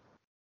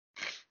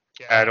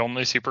 Yeah,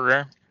 only super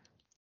rare.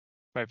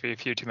 Might be a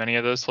few too many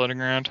of those floating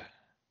around.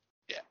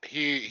 Yeah,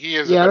 he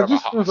is. Yeah, that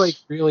just feels like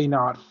really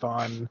not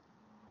fun.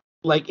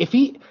 Like if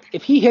he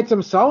hits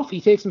himself,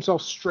 he takes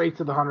himself straight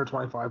to the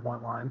 125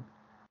 point line.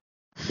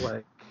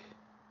 Like,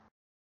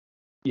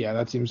 yeah,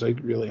 that seems like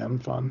really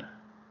unfun.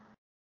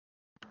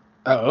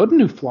 Odin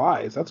who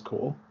flies, that's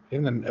cool.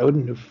 And then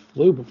Odin who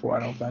flew before, I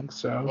don't think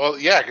so. Well,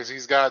 yeah, because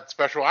he's got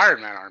special Iron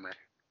Man armor.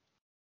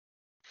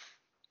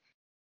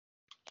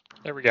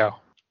 There we go.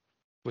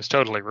 Was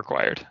totally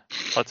required.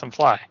 Lets him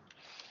fly.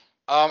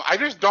 I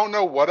just don't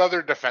know what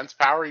other defense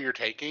power you're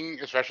taking,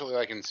 especially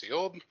like in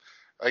sealed.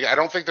 Like, I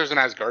don't think there's an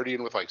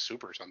Asgardian with like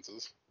super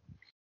senses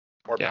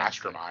or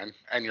Mastermind,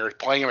 and you're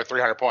playing him at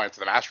 300 points.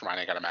 The Mastermind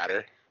ain't gonna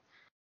matter.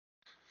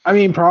 I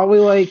mean, probably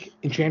like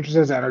Enchantress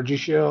has energy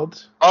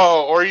shield.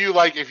 Oh, or you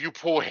like if you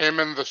pull him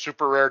in the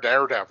super rare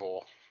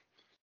Daredevil.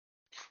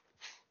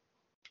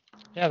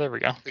 Yeah, there we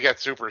go. You get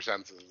super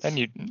senses.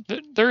 And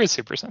there is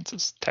super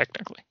senses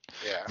technically.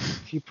 Yeah.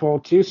 If you pull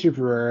 2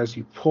 super rares,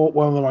 you pull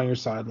one of them on your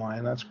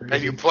sideline. That's crazy.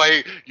 And you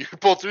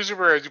pull 2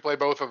 super rares, you play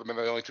both of them, and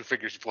they're the only 2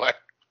 figures you play.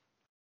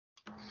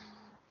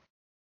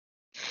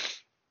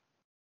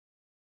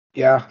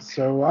 Yeah.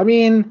 So I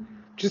mean,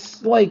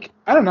 just like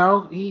I don't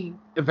know, he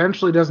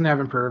eventually doesn't have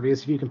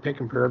impervious. If you can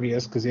pick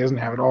impervious, because he doesn't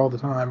have it all the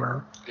time,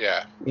 or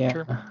yeah.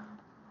 Sure.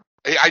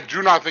 I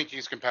do not think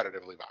he's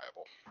competitively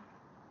viable.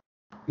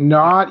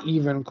 Not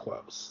even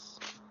close.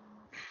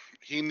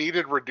 He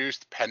needed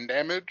reduced pen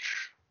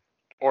damage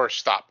or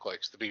stop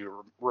clicks to be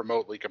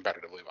remotely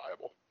competitively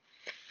viable.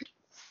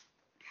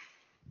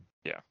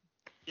 Yeah.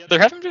 There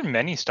haven't been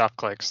many stop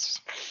clicks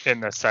in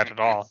this set at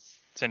all.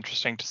 It's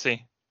interesting to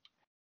see.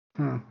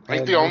 I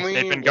think the only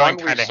one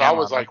we saw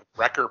was like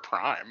Wrecker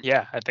Prime.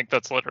 Yeah, I think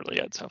that's literally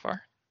it so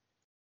far.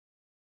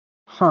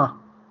 Huh.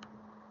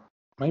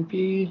 Might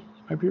be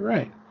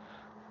right.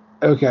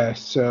 Okay,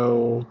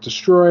 so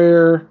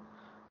Destroyer,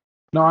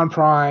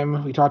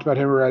 non-prime. We talked about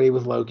him already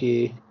with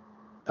Loki.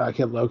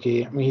 Kid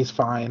Loki. I mean, he's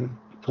fine.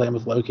 You play him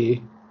with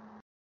Loki.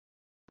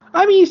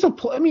 I mean, you still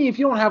play. I mean, if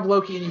you don't have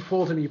Loki and you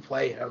pulled him, you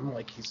play him.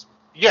 Like he's.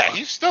 Yeah,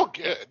 he's still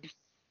good.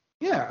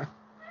 Yeah,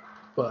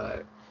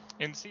 but.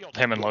 In sealed,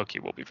 him and Loki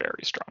will be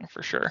very strong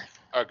for sure.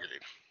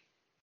 Agreed.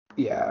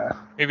 Yeah.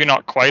 Maybe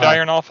not quite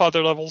Iron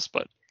Allfather levels,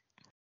 but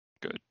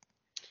good.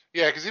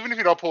 Yeah, because even if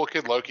you don't pull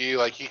Kid Loki,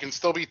 like, he can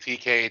still be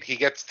TK'd. He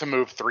gets to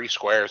move 3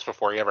 squares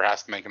before he ever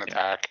has to make an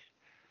attack.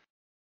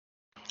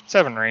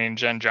 7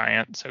 range and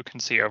giant, so can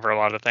see over a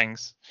lot of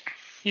things.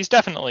 He's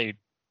definitely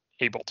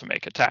able to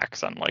make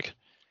attacks, unlike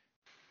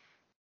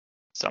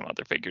some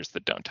other figures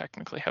that don't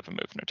technically have a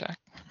move and attack.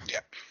 Yeah.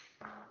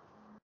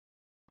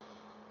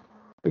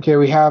 Okay,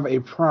 we have a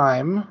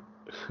Prime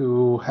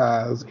who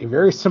has a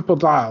very simple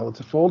dial.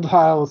 It's a full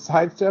dial,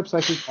 sidestep,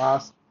 psychic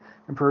blast,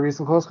 impervious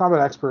and close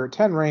combat expert,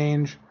 10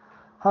 range,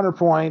 100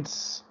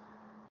 points,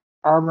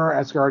 armor,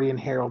 Asgardian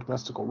Herald,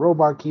 mystical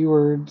robot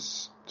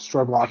keywords,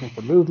 destroy blocking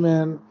for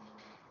movement,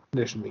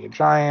 condition being a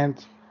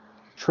giant,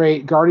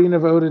 trait, Guardian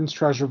of Odin's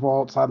Treasure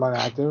Vault, sideline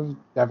active,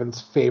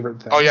 Devin's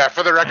favorite thing. Oh yeah,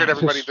 for the record,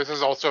 everybody, this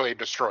is also a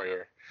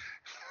destroyer.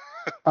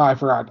 I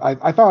forgot.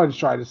 I thought I'd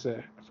try to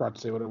say. I forgot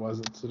to say what it was.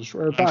 It's a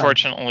destroyer. Prime.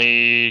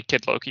 Unfortunately,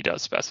 Kid Loki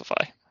does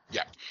specify.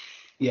 Yeah.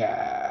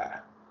 Yeah.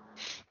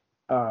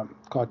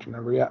 Collect your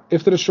number. Yeah.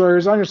 If the destroyer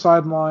is on your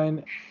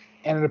sideline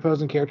and an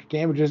opposing character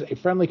damages a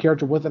friendly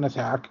character with an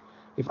attack,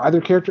 if either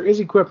character is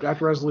equipped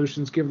after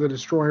resolutions, give the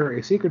destroyer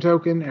a secret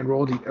token and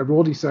roll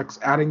d6,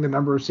 adding the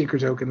number of secret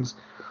tokens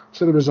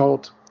to the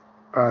result.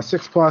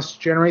 6+,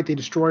 generate the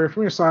destroyer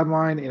from your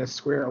sideline in a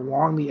square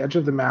along the edge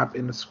of the map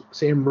in the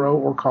same row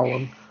or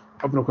column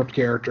of an equipped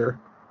character.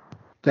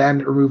 Then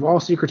remove all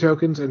secret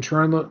tokens and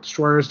turn the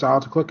destroyer's dial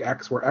to click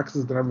X, where X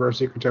is the number of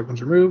secret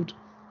tokens removed.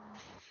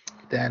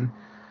 Then,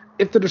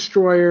 if the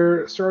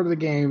destroyer started the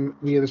game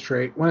via this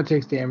trait, when it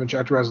takes damage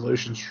after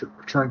resolution,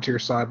 return it to your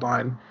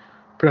sideline.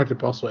 Protected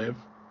Pulse Wave.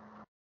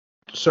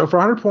 So for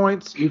 100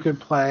 points, you could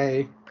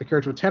play a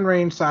character with 10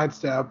 range,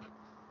 sidestep,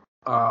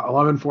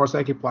 11 Force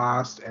Psychic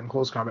Blast, and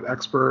Close Combat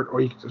Expert,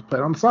 or you can just play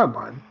it on the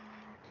sideline.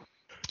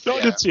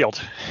 Not in sealed.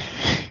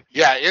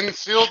 Yeah, in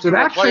sealed, you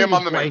play him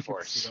on the main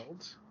force.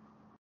 Sealed.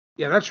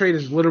 Yeah, that trait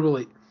is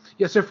literally...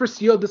 Yeah, so for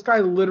sealed, this guy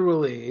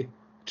literally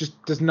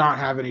just does not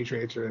have any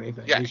traits or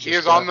anything. Yeah, he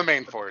is on the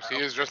main force. He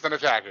is just an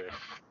attacker.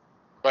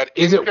 But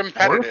is in it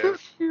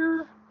competitive...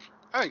 here?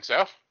 I think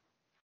so.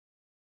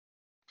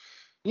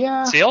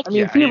 Yeah, sealed? I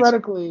mean,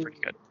 theoretically... Pretty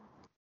good.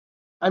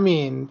 I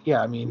mean,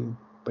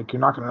 like, you're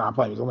not going to not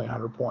play him. He's only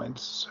 100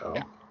 points, so...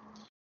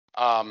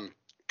 Yeah.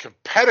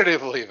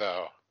 Competitively,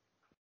 though,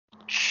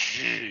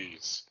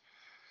 jeez.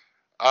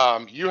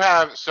 You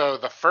have... So,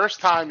 the first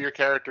time your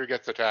character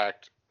gets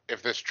attacked,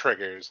 if this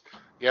triggers,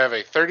 you have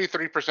a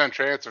 33%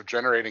 chance of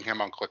generating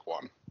him on click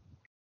 1.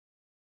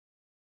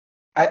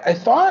 I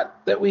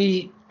thought that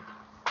we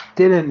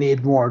didn't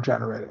need more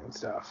generating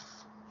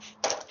stuff.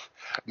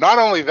 Not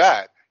only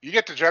that, you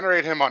get to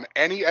generate him on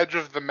any edge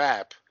of the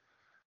map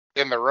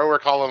in the row or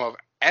column of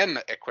an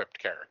equipped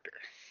character.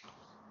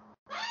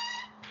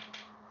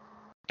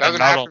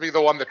 Doesn't have to be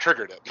the one that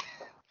triggered it.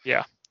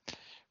 Yeah.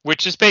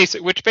 Which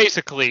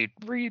basically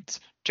reads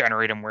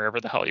generate him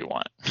wherever the hell you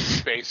want.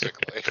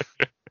 Basically.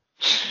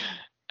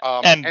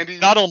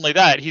 And not only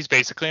that, he's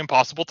basically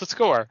impossible to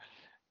score.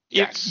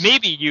 Yes. If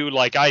maybe you,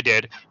 like I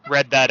did,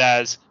 read that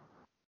as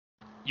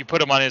you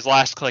put him on his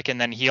last click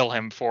and then heal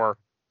him for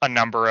a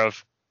number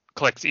of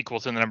clicks equal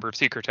to the number of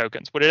secret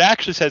tokens. What it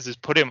actually says is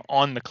put him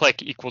on the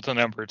click equal to the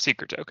number of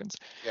secret tokens.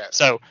 Yes.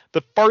 So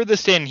the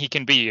farthest in he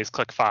can be is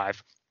click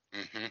 5.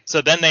 Mm-hmm.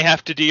 So then they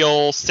have to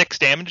deal 6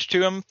 damage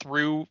to him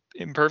through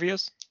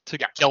Impervious to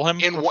kill him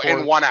in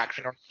one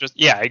action.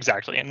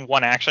 Exactly, in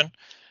one action.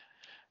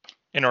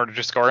 In order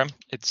to score him,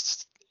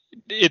 it's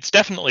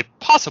definitely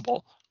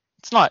possible.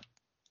 It's not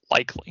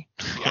likely.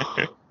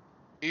 Yeah.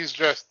 He's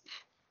just,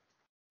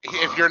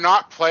 if you're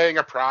not playing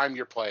a Prime,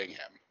 you're playing him.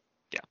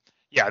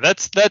 Yeah,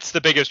 that's the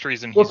biggest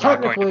reason he's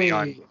not going to be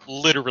on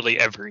literally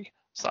every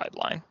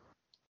sideline.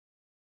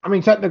 I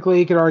mean, technically,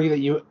 you could argue that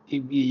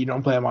you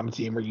don't play him on a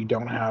team where you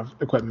don't have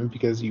equipment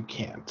because you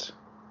can't.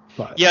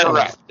 But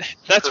yeah,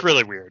 that's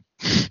really weird.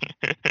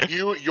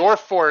 Your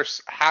force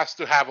has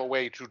to have a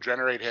way to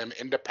generate him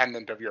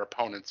independent of your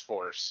opponent's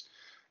force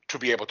to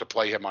be able to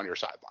play him on your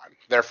sideline.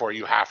 Therefore,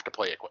 you have to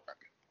play equipment.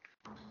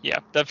 Yeah,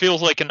 that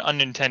feels like an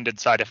unintended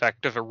side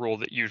effect of a rule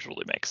that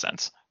usually makes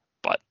sense.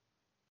 But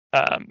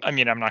I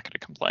mean, I'm not going to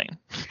complain.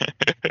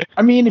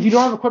 I mean, if you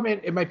don't have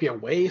equipment, it might be a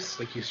waste.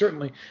 Like, you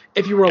certainly,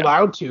 if you were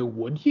allowed to,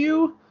 would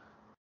you?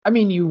 I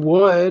mean, you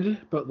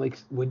would, but, like,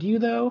 would you,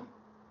 though?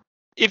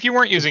 If you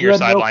weren't using your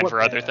sideline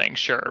for other things,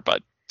 sure,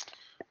 but...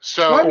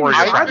 So, or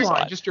your prime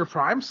slot. Just your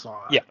prime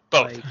slot. Yeah,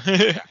 both.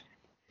 Like,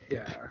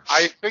 yeah.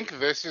 I think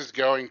this is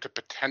going to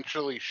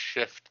potentially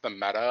shift the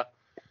meta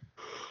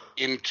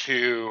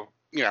into,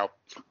 and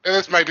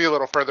this might be a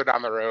little further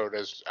down the road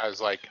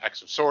as like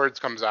X of Swords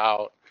comes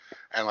out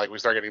and like we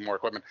start getting more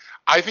equipment.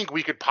 I think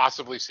we could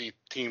possibly see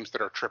teams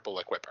that are triple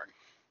equipping.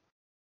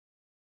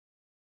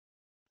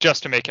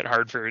 Just to make it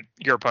hard for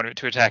your opponent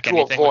to attack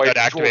anything without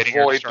activating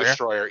your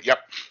destroyer. Yep.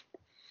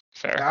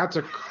 Fair. That's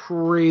a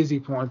crazy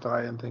point that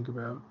I didn't think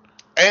about.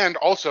 And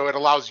also, it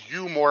allows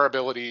you more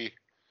ability.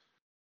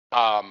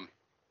 I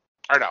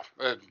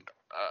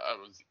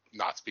was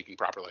not speaking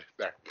properly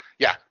there.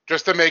 Yeah,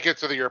 just to make it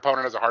so that your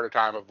opponent has a harder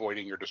time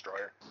avoiding your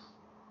destroyer.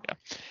 Yeah.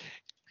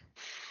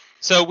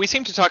 So we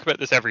seem to talk about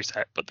this every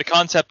set, but the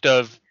concept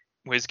of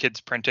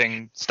WizKids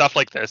printing stuff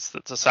like this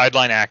that's a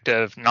sideline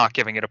active, not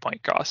giving it a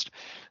point cost.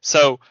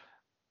 So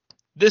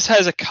this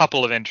has a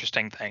couple of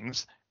interesting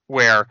things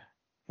where,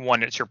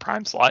 one, it's your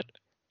prime slot.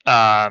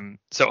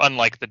 So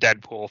unlike the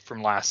Deadpool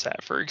from last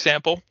set, for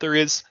example, there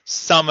is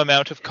some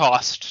amount of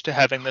cost to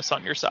having this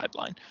on your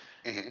sideline,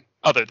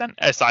 other than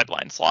a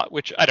sideline slot,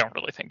 which I don't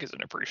really think is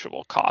an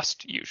appreciable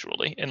cost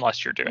usually,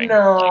 unless you're doing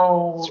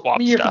swap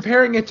you're stuff.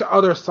 Comparing it to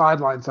other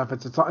sideline stuff.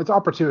 It's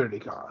opportunity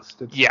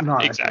cost. It's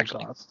not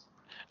exactly. Cost.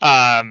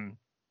 And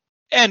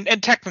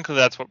technically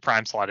that's what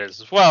prime slot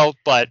is as well,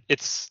 but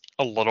it's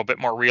a little bit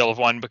more real of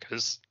one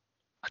because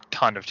a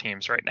ton of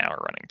teams right now are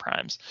running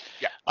primes.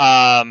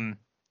 Yeah.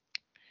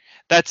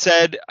 That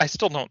said, I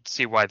still don't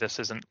see why this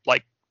isn't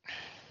like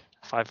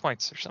 5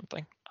 points or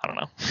something. I don't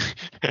know.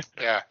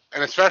 Yeah,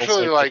 and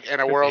especially like in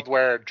a world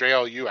where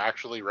JLU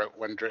actually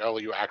when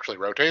JLU actually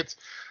rotates,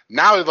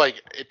 now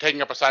like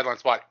taking up a sideline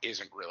spot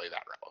isn't really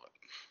that relevant.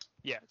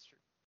 Yeah, it's true.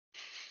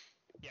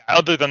 Yeah,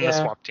 other than the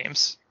swap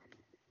teams.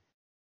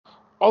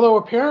 Although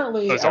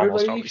apparently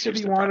everybody should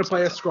be wanting to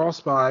play a Skrull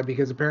Spy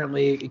because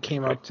apparently it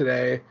came up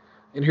today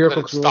in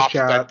HeroClix Rules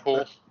chat.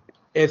 Deadpool.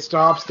 It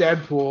stops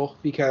Deadpool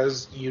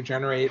because you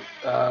generate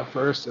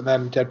first, and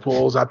then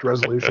Deadpool's after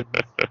resolution.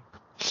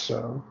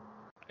 So,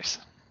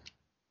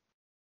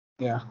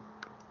 yeah.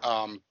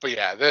 But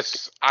yeah,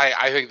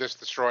 I think this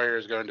Destroyer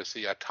is going to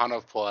see a ton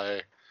of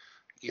play.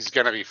 He's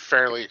going to be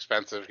fairly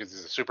expensive because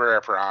he's a super rare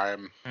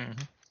prime.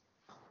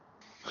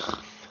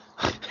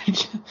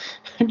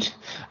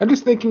 I'm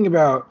just thinking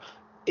about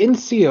in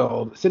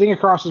Sealed, sitting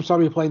across from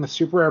somebody playing the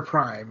super rare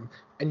prime,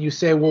 and you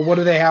say, well, what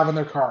do they have on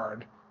their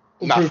card?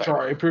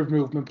 Improved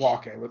movement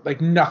blocking.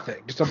 Like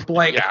nothing. Just a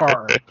blank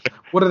card.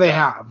 What do they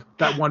have?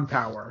 That one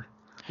power.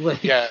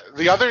 Like, yeah,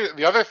 the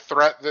other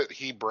threat that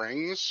he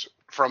brings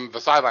from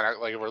the sideline,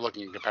 like if we're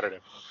looking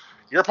competitive,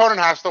 your opponent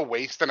has to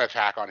waste an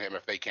attack on him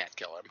if they can't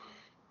kill him.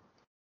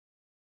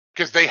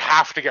 Because they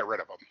have to get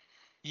rid of him.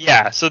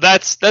 Yeah, so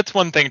that's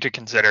one thing to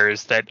consider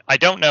is that I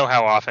don't know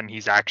how often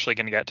he's actually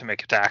going to get to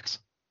make attacks.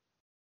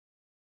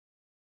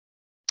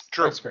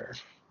 True. That's fair.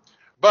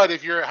 But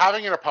if you're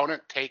having an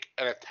opponent take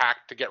an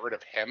attack to get rid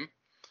of him,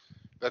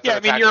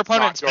 your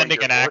opponent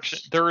spending an action.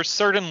 There are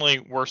certainly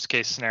worst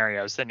case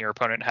scenarios than your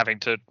opponent having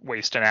to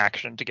waste an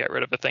action to get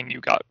rid of a thing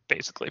you got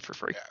basically for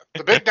free. Yeah.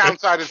 The big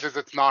downside is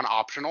it's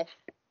non-optional.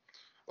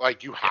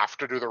 Like you have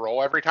to do the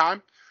roll every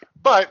time.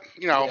 But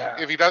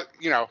if he does,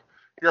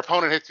 your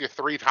opponent hits you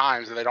 3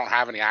 times and they don't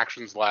have any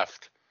actions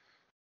left,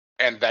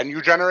 and then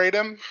you generate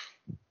him.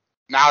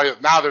 Now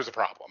there's a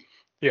problem.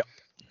 Yeah.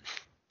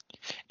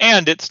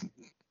 And it's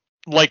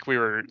like we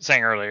were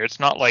saying earlier, it's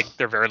not like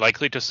they're very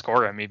likely to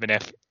score him, even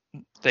if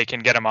they can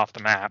get him off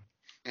the map.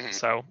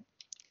 So,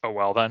 oh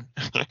well then.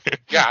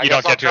 Yeah, you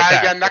don't get to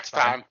attack again next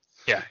time.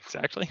 Yeah,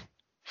 exactly.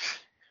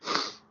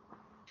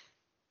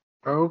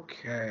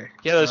 Okay.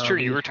 Yeah, that's true.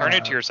 You return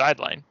it to your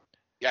sideline.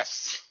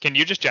 Yes. Can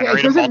you just generate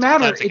it doesn't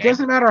matter. It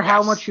doesn't matter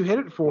how much you hit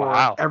it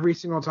for every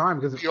single time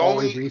because it's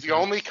always resets. The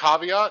only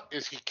caveat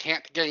is he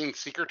can't gain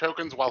seeker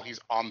tokens while he's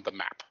on the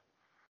map.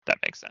 That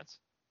makes sense.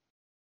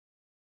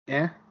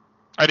 Yeah.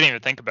 I didn't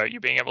even think about you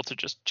being able to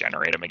just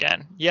generate him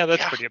again. Yeah,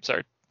 that's pretty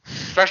absurd.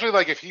 Especially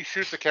like if he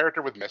shoots a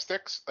character with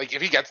Mystics, like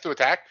if he gets to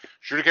attack,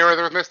 shoot a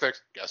character with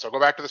Mystics. Guess I'll go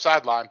back to the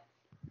sideline.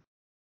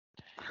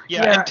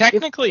 Yeah, and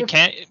technically,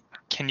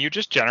 can you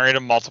just generate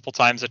him multiple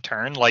times a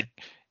turn? Like,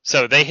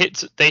 so they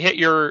hit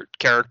your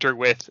character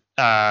with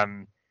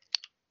an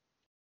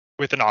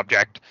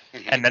object,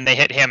 and then they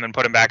hit him and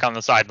put him back on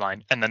the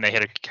sideline, and then they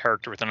hit a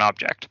character with an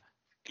object.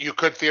 You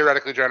could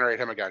theoretically generate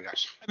him again,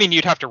 yes. I mean,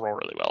 you'd have to roll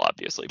really well,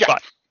 obviously,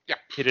 but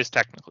it is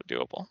technically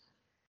doable.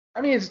 I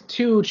mean, it's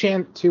 2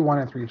 1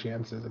 in 3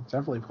 chances. It's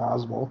definitely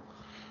plausible.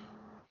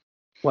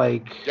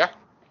 Like,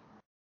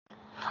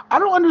 I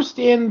don't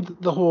understand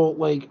the whole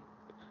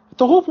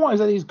point is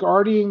that he's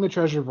guarding the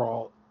treasure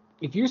vault.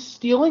 If you're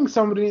stealing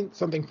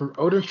something from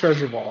Odin's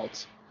treasure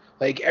vault,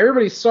 like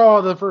everybody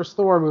saw the first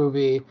Thor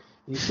movie, and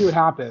you see what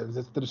happens.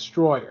 It's the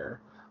Destroyer.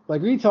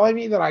 Like, are you telling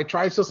me that I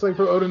try to steal something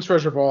from Odin's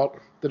treasure vault,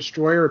 the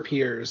Destroyer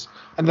appears,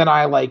 and then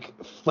I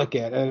flick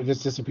it and it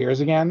just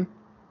disappears again?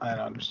 I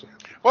don't understand.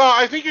 Well,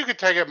 I think you could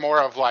take it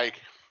more of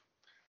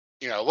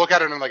look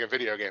at it in like a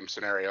video game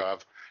scenario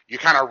of you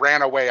kind of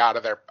ran away out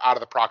of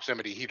the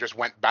proximity. He just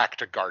went back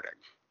to guarding.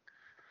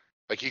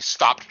 Like he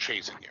stopped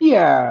chasing you.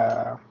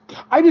 Yeah.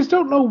 I just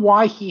don't know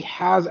why he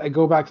has a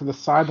go back to the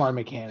sideline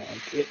mechanic.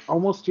 It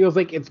almost feels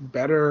like it's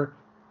better.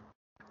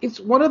 It's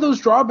one of those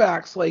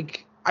drawbacks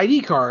like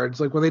ID cards,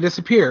 like when they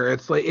disappear.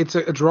 It's like it's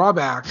a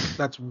drawback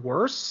that's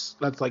worse.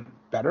 That's like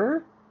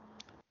better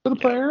for the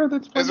player.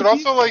 Is it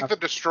also like the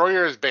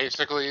Destroyer is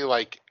basically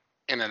like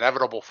an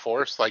inevitable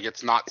force? Like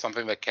it's not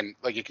something that can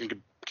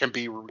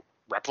be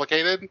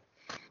replicated.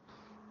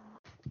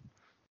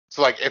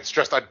 So like it's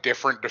just a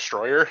different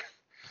Destroyer.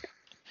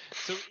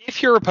 So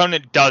if your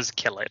opponent does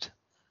kill it,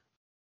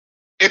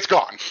 it's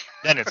gone.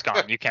 Then it's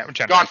gone. You can't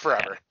generate. Gone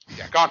forever.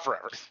 Yeah, gone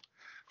forever.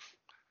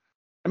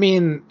 I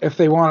mean, if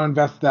they want to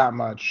invest that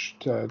much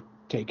to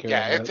take care of it.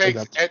 Yeah, it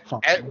takes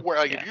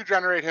if you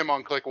generate him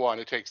on click 1,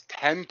 it takes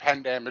 10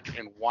 pen damage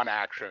in one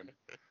action,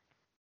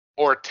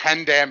 or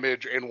 10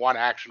 damage in one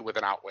action with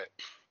an outwit.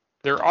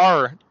 There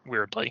are,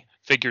 weirdly,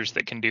 figures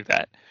that can do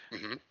that.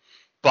 Mm-hmm.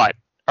 But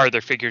are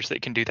there figures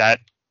that can do that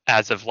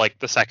as of like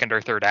the second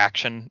or third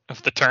action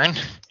of the turn?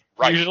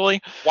 Right.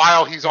 Usually.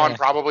 While he's on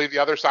probably the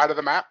other side of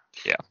the map.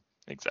 Yeah,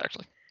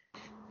 exactly.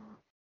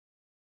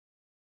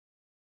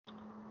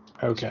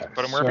 Okay.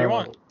 Put him wherever you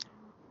want.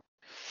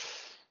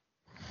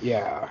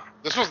 Yeah.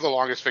 This was the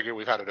longest figure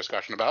we've had a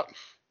discussion about.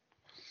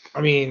 I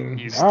mean,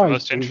 he's the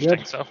most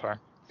interesting so far.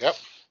 Yep.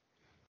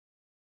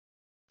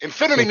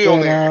 Infinity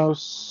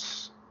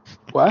Mjolnir.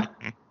 What?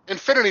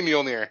 Infinity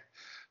Mjolnir.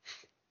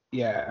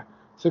 Yeah.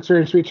 6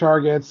 range, 3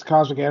 targets,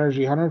 Cosmic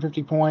Energy,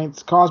 150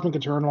 points, Cosmic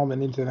Eternal,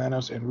 Minion to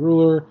Thanos, and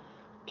Ruler.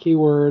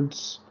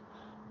 Keywords,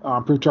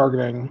 proof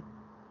targeting,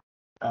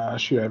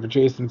 shoot, I have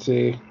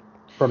adjacency,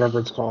 whatever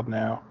it's called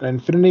now. An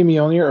Infinity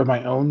Mjolnir of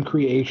my own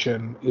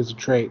creation is a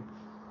trait.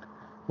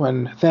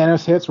 When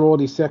Thanos hits, roll a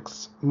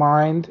d6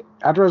 mind.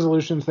 After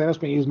resolutions, Thanos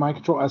may use mind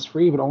control as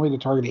free, but only to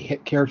target a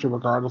hit character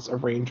regardless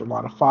of range or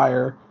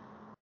modifier.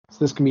 So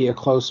this can be a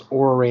close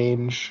or a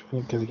range,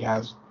 because he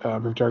has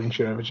proof targeting,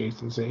 shoot, I have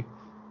adjacency.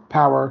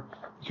 Power.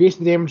 Increase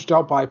the damage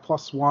dealt by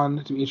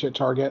 +1 to each hit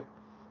target.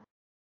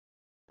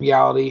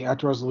 Reality.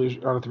 After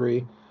resolution, on a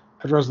 3.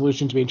 After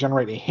resolution, to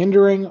generate a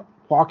hindering,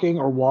 blocking,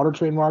 or water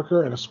train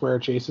marker in a square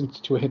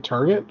adjacent to a hit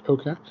target.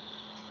 Okay.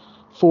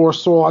 4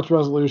 soul. After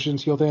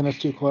resolutions, heal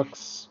Thanos 2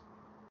 clicks.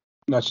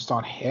 That's just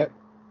on hit.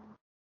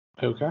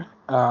 Okay.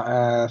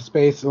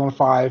 Space on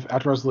 5.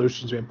 After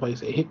resolutions, may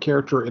place a hit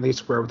character in a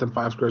square within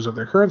 5 squares of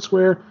their current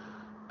square.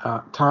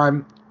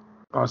 Time.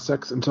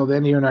 6. Until the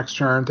end of your next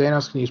turn,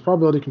 Thanos can use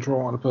probability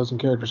control on opposing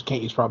characters.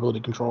 Can't use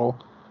probability control.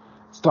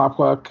 Stop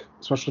click,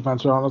 special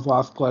defense on his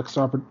last click,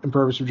 stop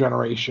impervious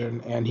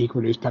regeneration, and he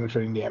can reduce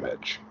penetrating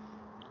damage.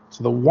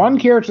 So the one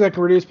character that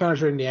can reduce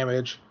penetrating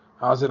damage,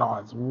 how's it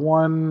on? It's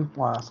one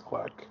last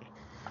click.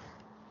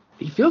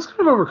 He feels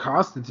kind of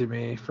overcosted to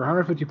me. For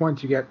 150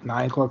 points, you get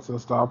 9 clicks of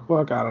the stop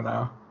click. I don't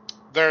know.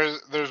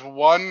 There's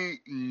one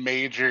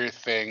major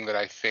thing that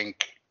I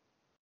think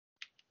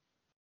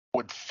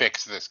would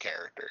fix this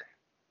character.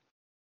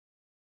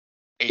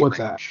 8 What's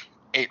range.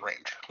 that? 8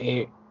 range.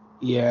 8.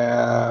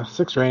 Yeah,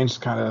 6 range is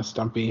kind of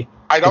stumpy.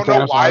 I don't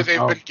know why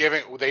they've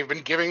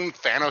been giving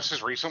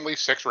Thanos recently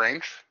 6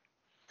 range.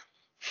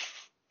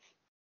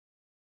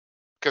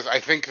 Because I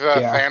think the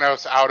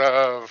Thanos out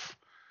of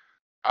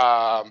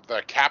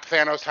the Cap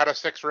Thanos had a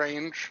 6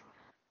 range.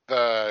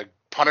 The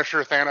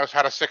Punisher Thanos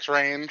had a 6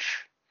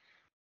 range.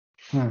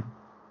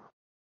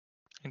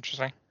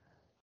 Interesting.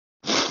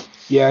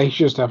 Yeah, he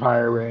should just have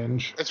higher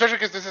range. Especially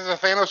because this is a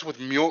Thanos with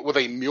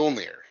a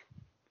Mjolnir.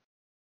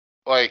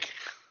 Like...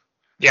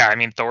 Yeah, I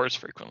mean, Thor's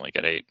frequently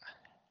get 8.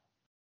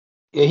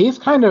 Yeah, he's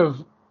kind of...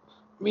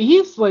 I mean,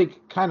 he's,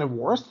 like, kind of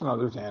worse than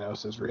other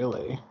Thanoses,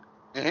 really.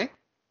 Mm-hmm.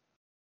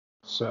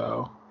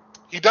 So...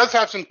 He does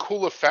have some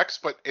cool effects,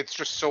 but it's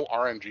just so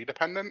RNG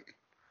dependent.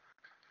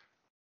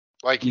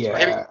 Like,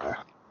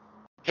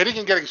 hitting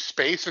and getting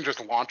space and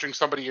just launching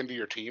somebody into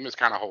your team is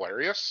kind of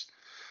hilarious.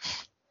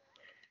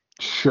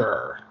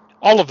 Sure.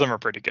 All of them are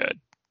pretty good.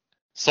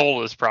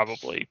 Soul is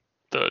probably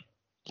the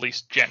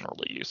least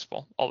generally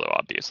useful, although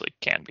obviously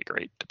can be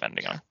great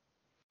depending on.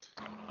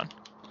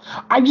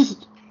 I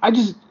just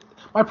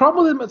my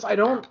problem with him is I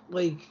don't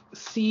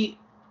see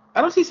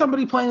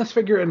somebody playing this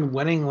figure and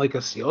winning like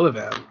a sealed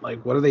event.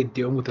 Like, what are they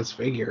doing with this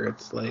figure?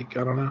 It's like,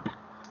 I don't know.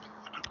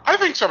 I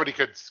think somebody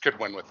could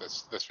win with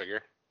this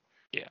figure.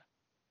 Yeah.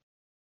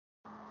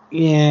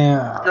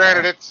 Yeah.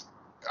 Granted,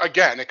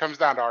 it comes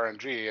down to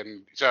RNG,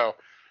 and so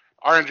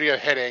RNG of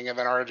hitting and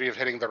then RNG of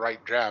hitting the right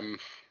gem.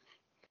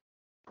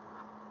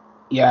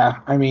 Yeah,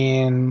 I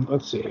mean,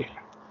 let's see.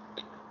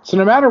 So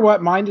no matter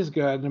what, mind is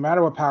good. No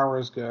matter what, power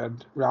is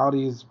good.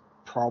 Reality is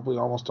probably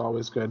almost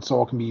always good.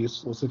 Soul can be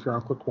useless if you're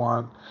on click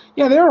 1.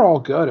 Yeah, they're all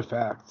good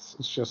effects.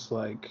 It's just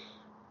like,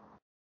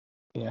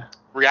 yeah.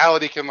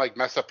 Reality can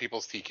mess up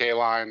people's TK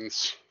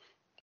lines.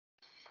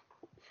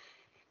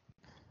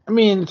 I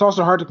mean, it's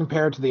also hard to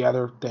compare to the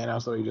other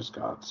Thanos that we just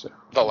got. So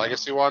the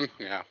legacy one,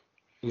 yeah.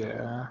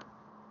 Yeah.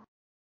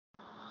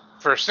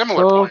 For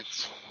similar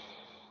points.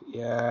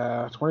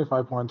 Yeah,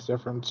 25 points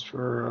difference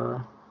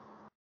for,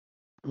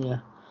 yeah.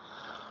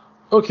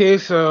 Okay,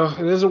 so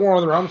it is a War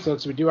of the Realms, so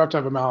we do have to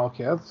have a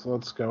Malekith. So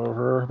let's go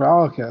over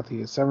Malekith. He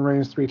has 7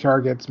 range, 3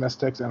 targets,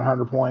 Mystics, and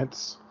 100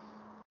 points.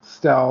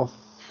 Stealth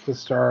to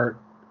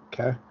start.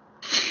 Okay.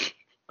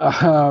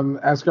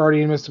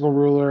 Asgardian Mystical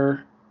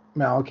Ruler,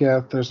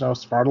 Malekith. There's no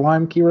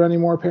Svartalheim keyword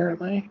anymore,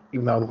 apparently,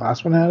 even though the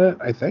last one had it,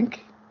 I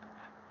think.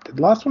 Did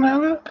the last one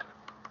have it?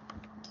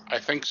 I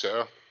think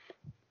so.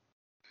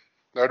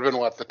 That would have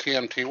been, the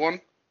TMT one?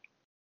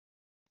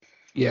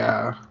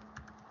 Yeah.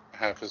 I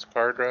have his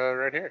card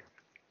right here.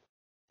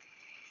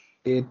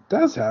 It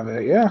does have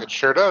it, yeah. It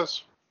sure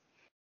does.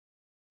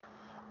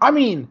 I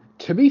mean,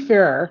 to be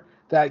fair,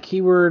 that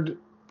keyword,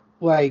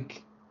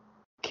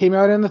 came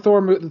out in the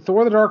Thor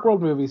the Dark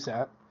World movie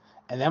set,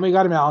 And then we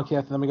got a Malekith,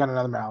 and then we got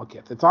another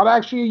Malekith. It's not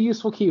actually a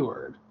useful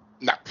keyword.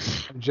 No.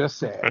 I'm just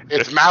saying.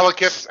 It's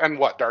Malekiths and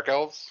what? Dark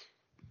Elves?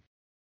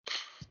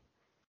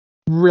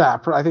 Yeah,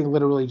 I think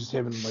literally just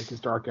him and like his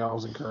Dark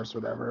Elves and Curse or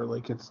whatever.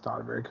 Like, it's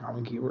not a very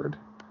common keyword.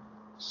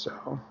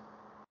 So.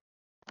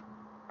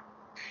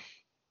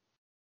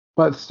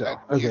 But still.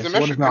 Okay, he's a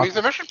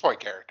mission point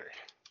character.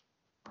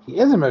 He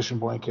is a mission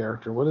point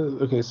character.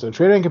 So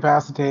Trade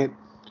Incapacitate,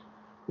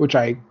 which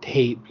I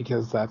hate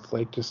because that's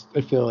like just,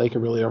 I feel like a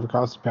really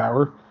overcosted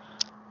power.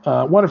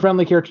 When a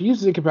friendly character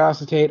uses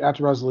Incapacitate,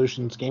 after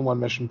resolutions, gain 1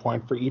 mission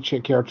point for each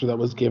hit character that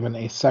was given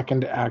a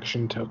second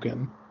action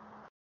token.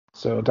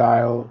 So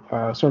dial,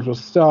 starts with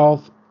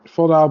stealth,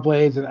 full dial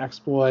blades, and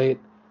exploit,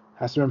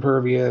 has some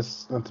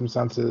impervious, and some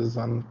senses,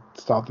 and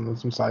stealth, and then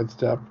some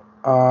sidestep.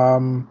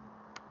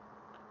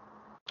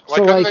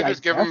 Couldn't they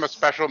just give him a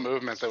special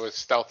movement that was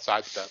stealth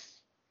sidestep?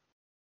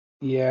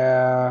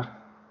 Yeah.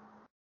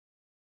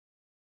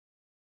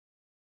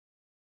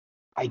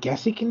 I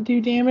guess he can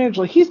do damage.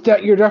 Like,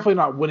 you're definitely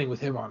not winning with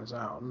him on his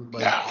own.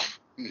 Like,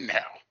 no.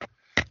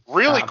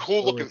 Really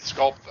cool looking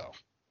sculpt, though.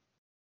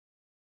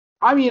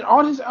 I mean,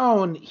 on his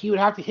own, he would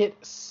have to hit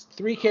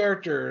 3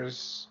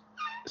 characters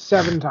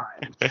 7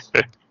 times.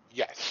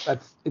 Yes.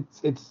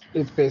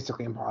 It's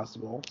basically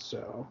impossible.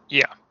 So.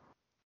 Yeah.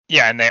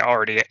 Yeah, and they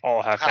already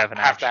all have to have an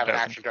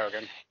action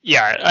token.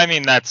 Yeah, I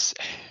mean that's.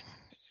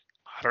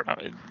 I don't know.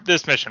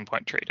 This mission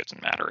point trade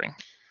isn't mattering.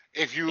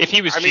 If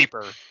he was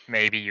cheaper,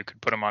 maybe you could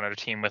put him on a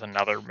team with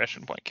another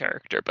mission point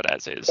character, but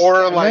as is.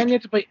 Or like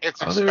it's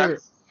expensive.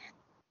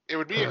 It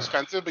would be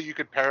expensive, but you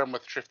could pair him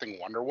with Shifting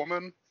Wonder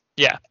Woman.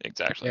 Yeah,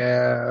 exactly.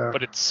 Yeah.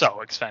 But it's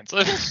so expensive.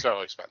 It's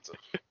so expensive.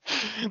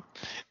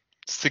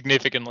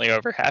 Significantly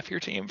over half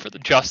your team for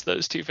just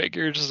those 2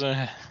 figures.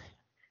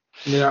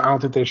 Yeah, I don't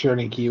think they share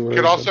any keywords.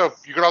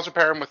 You could also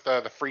pair him with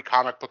the free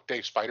comic book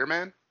day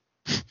Spider-Man.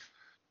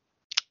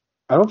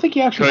 I don't think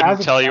he actually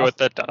has. Tell you what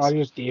that does. I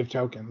just gave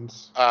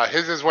tokens.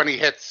 His is when he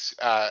hits.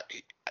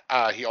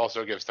 He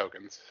also gives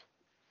tokens.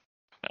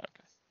 Okay.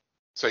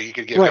 So you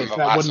could give him the lasso.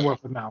 That wouldn't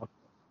work with Malekith.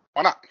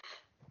 Why not?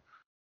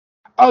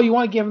 Oh, you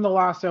want to give him the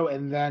lasso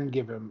and then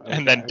give him. Okay.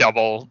 And then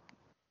double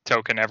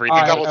token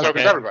everything. Tokens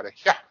everybody.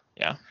 Yeah.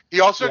 Yeah.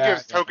 He also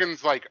gives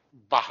tokens like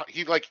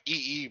he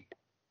EE.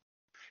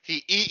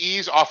 He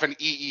EEs off an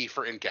EE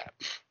for incap.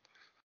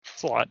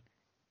 That's a lot.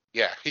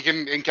 Yeah, he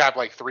can incap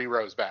like 3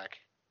 rows back.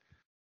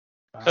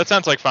 That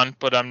sounds like fun,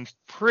 but I'm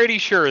pretty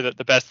sure that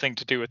the best thing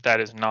to do with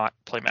that is not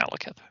play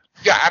Malekith.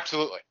 Yeah,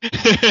 absolutely.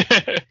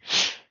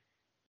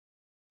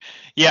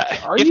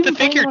 Yeah, if the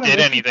figure did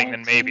anything,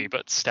 then maybe,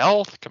 but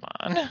stealth, come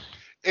on.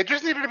 It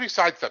just needed to be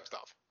sidestep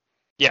stealth.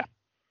 Yeah.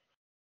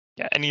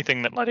 Yeah,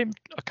 anything that let him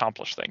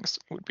accomplish things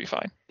would be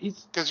fine.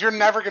 Because you're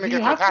never going to get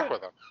to attack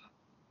with him.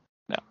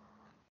 No.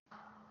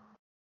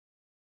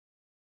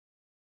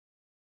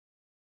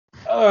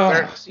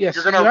 Yes,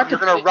 you're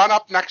gonna run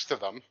up next to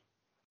them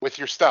with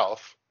your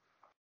stealth,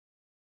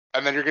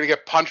 and then you're gonna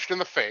get punched in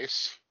the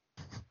face,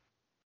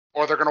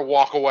 or they're gonna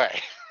walk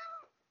away.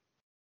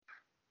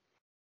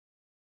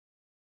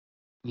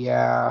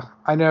 Yeah,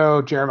 I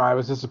know Jeremiah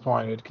was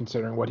disappointed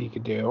considering what he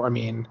could do. I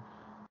mean,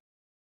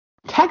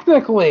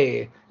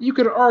 technically, you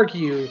could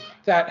argue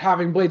that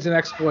having Blades and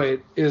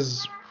Exploit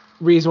is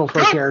reasonable for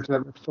a character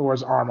that rips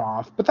Thor's arm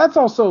off, but that's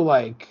also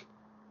like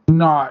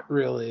not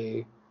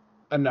really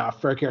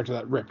enough for a character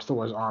that ripped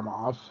Thor's arm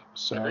off.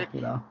 So, you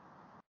know.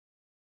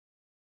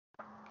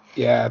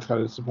 Yeah, it's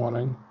kind of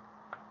disappointing.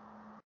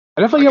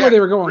 I definitely get where they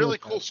were going. Really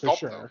cool sculpt,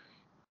 for sure.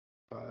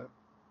 But,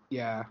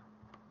 yeah.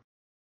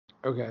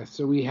 Okay,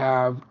 so we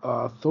have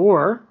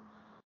Thor,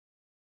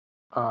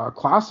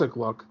 classic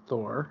look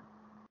Thor,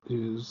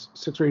 who's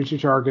 6 range 2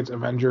 targets,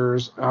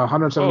 Avengers,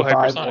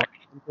 175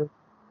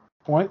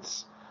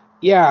 points.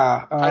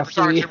 Yeah.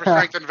 Hypersonic Super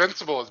Strength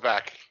Invincible is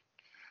back.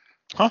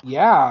 Huh?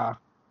 Yeah.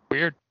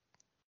 Weird.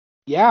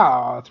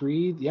 Yeah,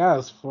 3. Yeah,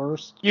 it's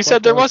first. You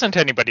said there wasn't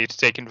anybody to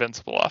take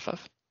Invincible off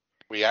of.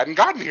 We hadn't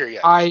gotten here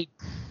yet. I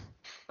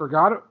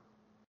forgot it.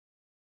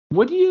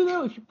 Would you,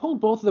 though? If you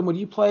pulled both of them, would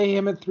you play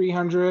him at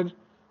 300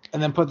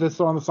 and then put this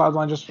on the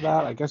sideline just for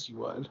that? I guess you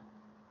would.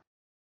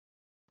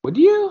 Would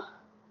you?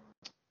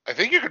 I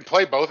think you could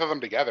play both of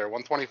them together.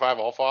 125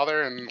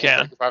 Allfather and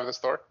 125 this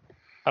Thor.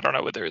 I don't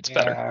know whether it's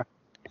better.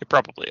 It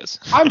probably is.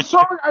 I'm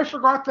sorry, I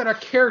forgot that a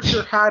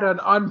character had an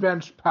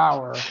unbenched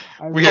power.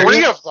 Weird.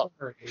 3 of them.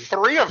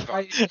 3 of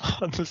them.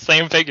 On the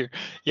same figure.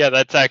 Yeah,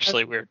 that's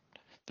actually weird.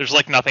 There's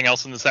like nothing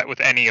else in the set with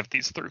any of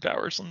these 3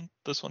 powers, and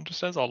this one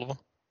just has all of them.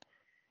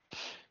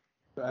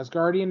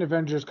 Asgardian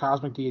Avengers,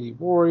 Cosmic Deity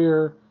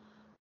Warrior.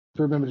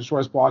 Improvement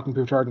destroys blocking,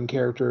 proof targeting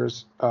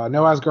characters.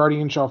 No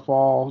Asgardian shall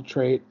fall.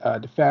 Trait,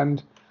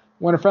 defend.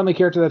 When a friendly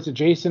character that's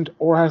adjacent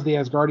or has the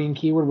Asgardian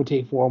keyword would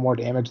take 4 or more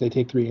damage, they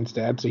take 3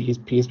 instead. So he's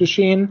Peace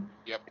Machine.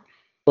 Yep.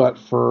 But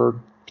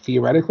for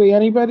theoretically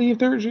anybody, if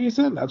they're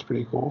adjacent, that's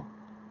pretty cool.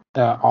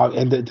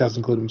 And it does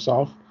include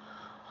himself.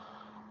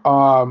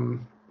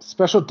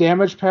 Special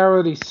damage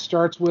power that he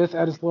starts with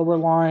at his lower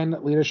line.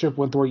 Leadership,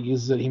 when Thor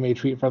uses it, he may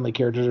treat friendly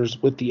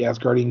characters with the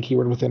Asgardian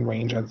keyword within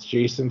range as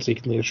adjacent, so he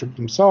can leadership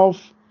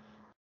himself.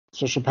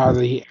 Special power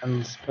that he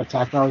ends,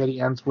 attack power that he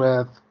ends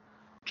with.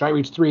 Giant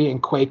Reach 3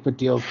 and Quake, but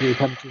deals 3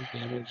 penetrating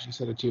damage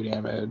instead of 2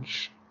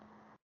 damage.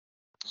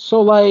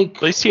 So, like...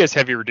 At least he has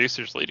heavy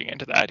reducers leading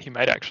into that. He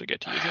might actually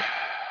get to use it.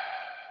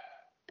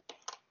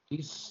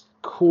 He's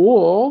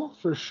cool,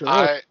 for sure.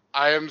 I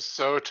am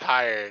so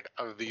tired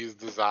of these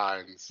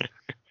designs.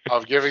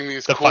 Of giving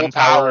these the cool fun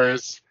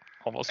powers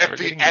almost at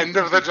the end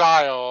of the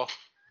dial.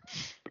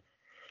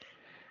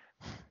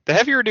 The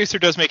heavy reducer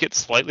does make it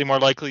slightly more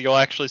likely you'll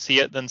actually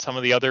see it than some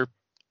of the other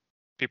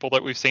people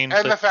that we've seen.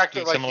 And the fact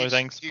that similar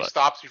things, he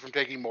stops you from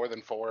taking more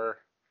than 4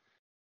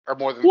 or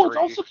more than 3. It's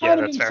also kind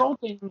of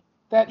insulting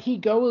that he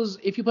goes,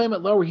 if you play him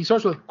at lower, he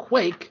starts with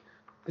Quake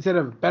instead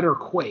of better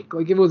Quake.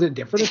 Like, if it was a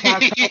different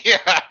attack.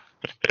 Yeah.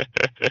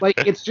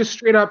 Like, it's just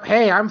straight up,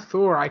 hey, I'm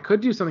Thor. I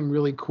could do something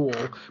really cool.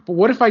 But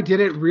what if I did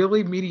it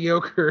really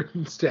mediocre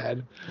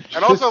instead?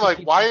 And also, like,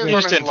 why is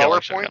on his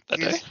lower point,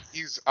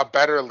 he's a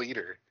better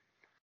leader?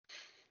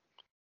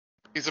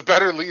 He's a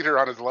better leader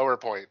on his lower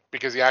point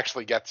because he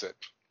actually gets it.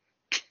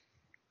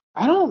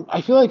 I don't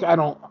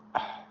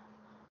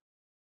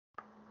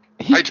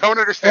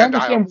understand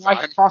why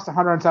he costs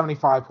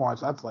 175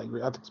 points. That's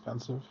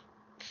expensive.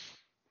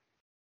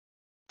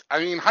 I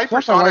mean,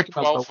 Hypersonic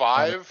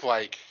 12.5,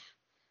 like,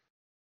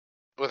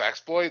 with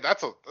Exploit,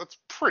 that's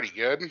pretty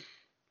good. This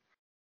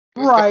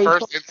is the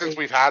first instance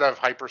we've had of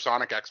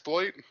Hypersonic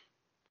Exploit.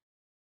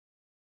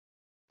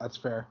 That's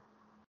fair.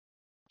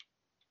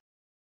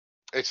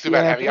 It's too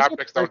bad heavy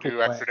objects don't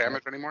do extra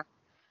damage anymore.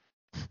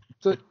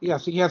 So he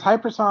has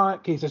Hypersonic.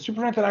 Okay, so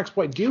Super Strength and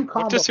Exploit do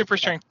combo. What does Super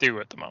Strength do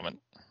at the moment?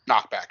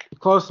 Knockback.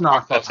 Close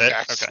knockback.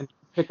 That's it? Okay.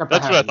 Pick up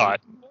That's what I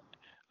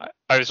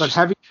thought.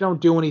 Heavy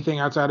don't do anything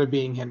outside of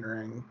being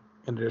hindering,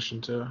 in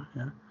addition to,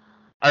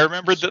 I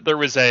remembered that there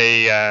was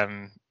a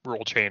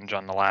rule change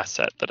on the last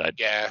set that I'd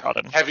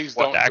gotten. Heavies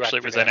don't actually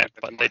was in it,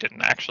 but they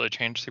didn't actually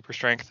change Super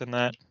Strength in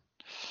that.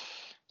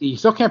 You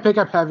still can't pick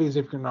up heavies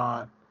if you're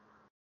not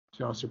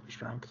Super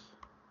Strength.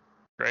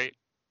 Great.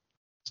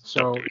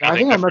 So I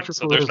think I'm much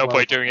so there's no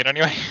point doing it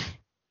anyway.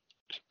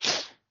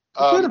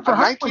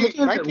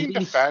 19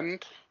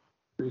 defend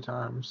 3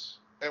 times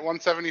at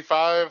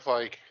 175.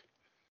 Like,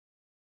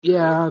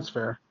 yeah, that's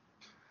fair.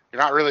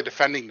 You're not really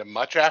defending to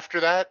much after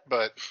that,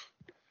 but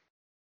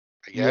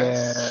I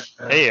guess.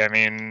 Yeah. Hey, I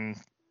mean,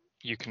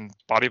 you can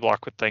body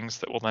block with things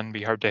that will then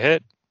be hard to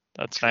hit.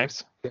 That's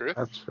nice. Yeah,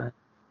 that's fair.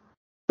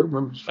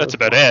 That's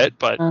about it,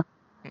 but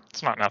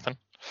it's not nothing.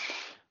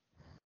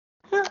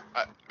 Yeah.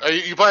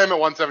 You play him at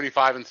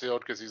 175 in sealed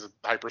because he's a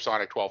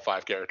Hypersonic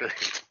 12.5 character.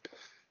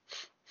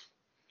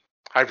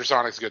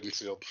 Hypersonic's good in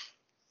sealed.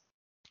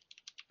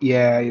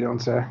 Yeah, you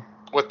don't say.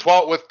 With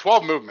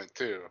 12 movement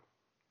too.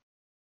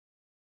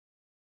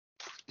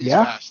 He's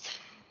fast.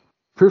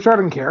 Improved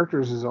hardened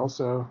characters is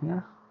also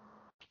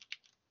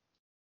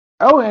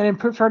Oh, and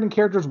improved hardened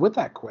characters with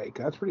that Quake.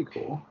 That's pretty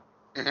cool.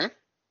 Mm-hmm.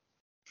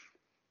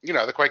 You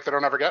know, the Quake that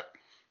I'll never get.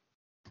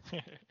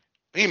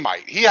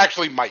 He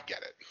actually might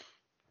get it.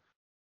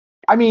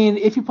 I mean,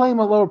 if you play him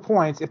at lower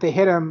points, if they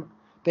hit him,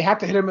 they have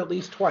to hit him at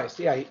least twice.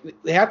 Yeah,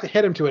 they have to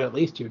hit him to it at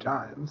least 2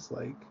 times.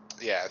 Like.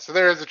 Yeah, so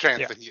there is a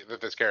chance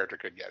that this character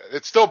could get it.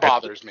 It still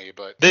bothers me,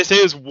 but this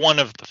is one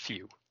of the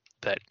few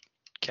that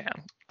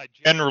can. I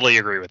generally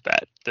agree with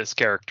that. This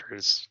character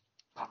is.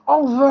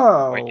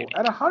 Although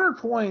at 100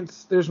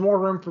 points, there's more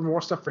room for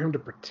more stuff for him to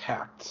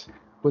protect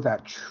with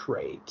that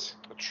trait.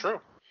 That's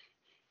true.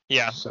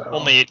 Yeah,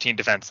 only 18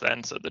 defense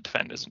then, so the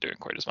defend isn't doing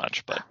quite as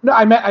much. But no,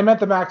 I meant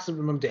the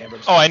maximum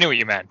damage. Oh, I knew what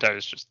you meant. I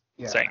was just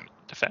saying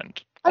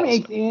defend. I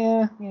mean,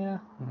 yeah.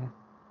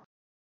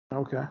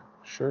 Okay,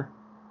 sure.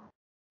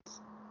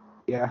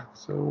 Yeah,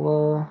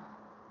 so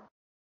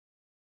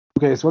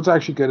okay, so what's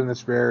actually good in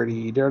this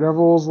rarity?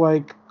 Daredevil's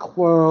like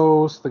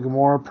close. The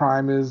Gamora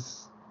Prime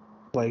is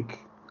like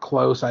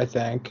close, I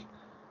think.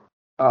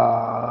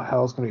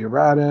 Hell's gonna be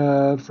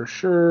errated for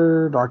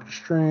sure. Doctor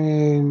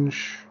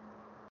Strange.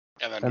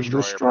 And then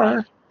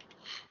Destroyer.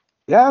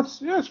 Yeah,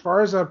 as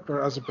far as a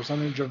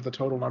percentage of the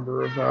total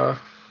number of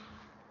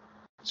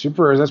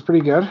supers, that's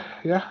pretty good.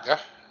 Yeah. Yeah.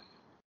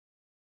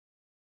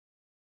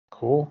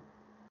 Cool.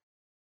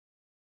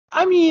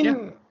 I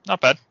mean,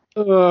 not bad.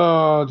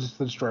 Just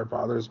the Destroyer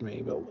bothers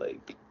me, but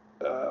like,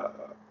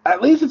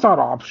 at least it's not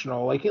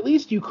optional. Like, at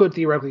least you could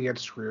theoretically get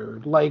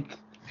screwed. Like,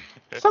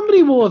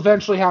 somebody will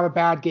eventually have a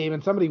bad game,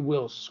 and somebody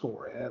will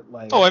score it.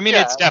 Like, I mean,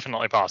 it's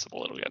definitely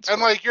possible it'll get scored.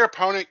 And like, your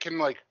opponent can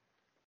like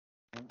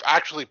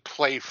actually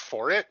play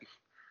for it,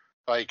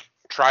 like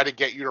try to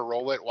get you to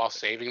roll it while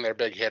saving their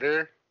big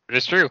hitter. It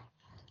is true.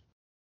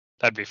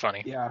 That'd be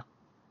funny. Yeah.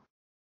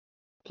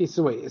 Okay,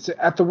 so wait. So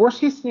at the worst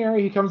case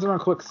scenario, he comes in on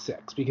click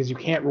 6 because you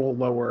can't roll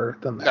lower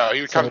than that. No,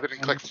 he comes in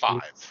click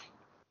 5.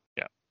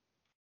 Yeah.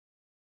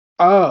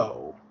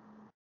 Oh.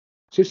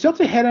 So you still have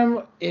to hit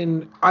him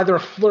in either a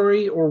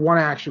flurry or one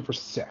action for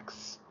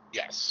 6.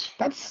 Yes.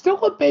 That's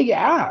still a big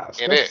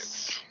ask. It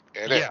is.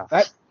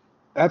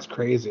 That's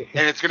crazy.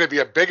 And it's going to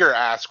be a bigger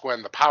ask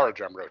when the power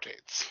gem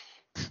rotates.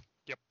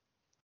 Yep.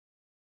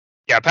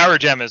 Yeah, power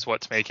gem is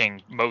what's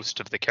making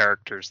most of the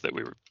characters that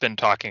we've been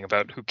talking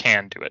about who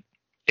can do it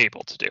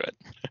able to do it.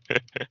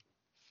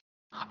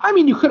 I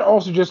mean, you could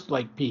also just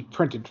like be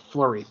printed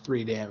flurry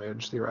 3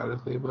 damage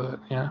theoretically, but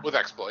yeah. With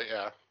exploit,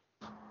 yeah.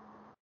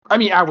 I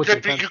mean,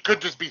 you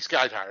could just be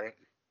Sky Tyrant.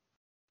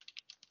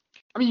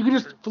 I mean, you could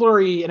just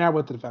flurry and add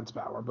with the defense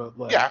power, but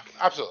like. Yeah,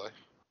 absolutely.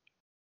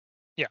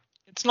 Yeah,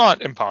 it's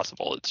not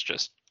impossible. It's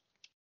just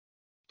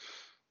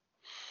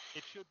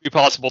it should be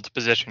possible to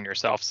position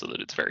yourself so that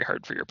it's very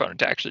hard for your opponent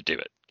to actually do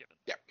it. Given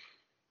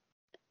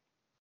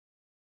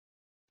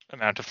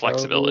amount of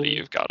flexibility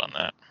you've got on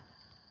that.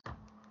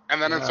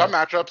 And then in some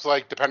matchups,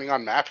 like depending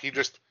on map, you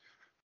just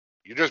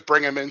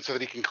bring him in so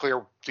that he can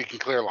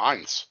clear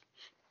lines.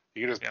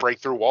 You can just break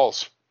through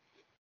walls.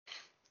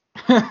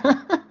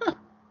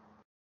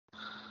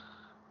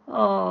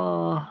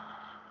 Oh.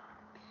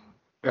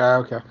 Yeah,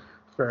 okay.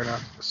 Fair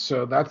enough.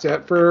 So that's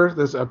it for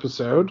this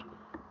episode.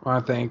 I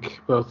want to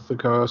thank both the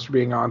co-hosts for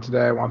being on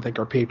today. I want to thank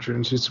our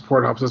patrons whose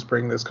support helps us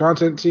bring this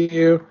content to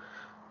you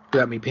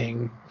without me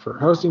paying for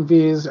hosting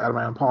fees out of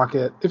my own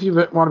pocket. If you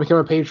want to become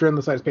a patron,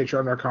 the site is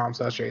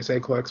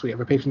patreon.com/JSAClicks. We have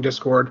a patron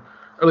Discord,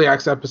 early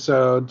access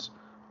episodes,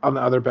 on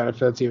the other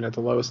benefits, even at the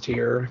lowest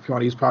tier. If you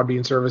want to use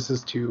Podbean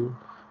services to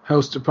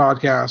host a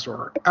podcast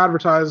or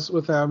advertise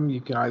with them,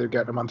 you can either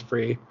get a month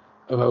free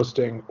of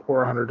hosting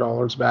or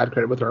 $100 of ad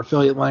credit with our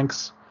affiliate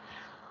links.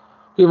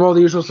 We have all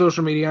the usual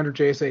social media under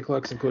JSA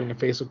Clicks, including a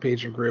Facebook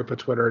page and group, a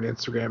Twitter and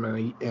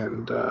Instagram,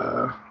 and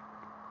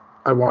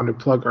I wanted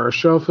to plug our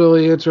show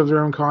affiliates who have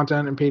their own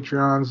content and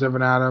Patreons.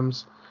 Devin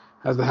Adams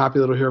has the Happy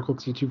Little Hero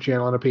Clicks YouTube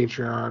channel and a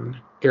Patreon.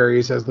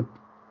 Aries has the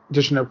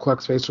Edition of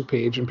Clicks Facebook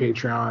page and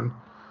Patreon.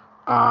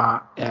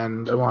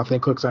 And I want to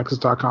thank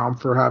ClicksAccess.com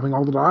for having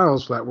all the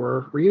dials that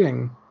we're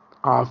reading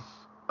off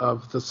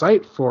of the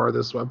site for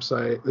this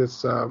website.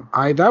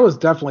 That was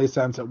definitely a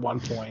sentence at one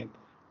point.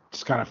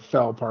 Just kind of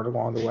fell apart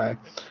along the way.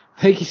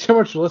 Thank you so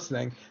much for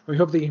listening. We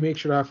hope that you make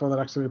sure to have fun the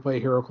next time we play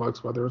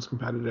HeroClix, whether it's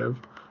competitive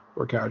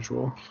or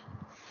casual.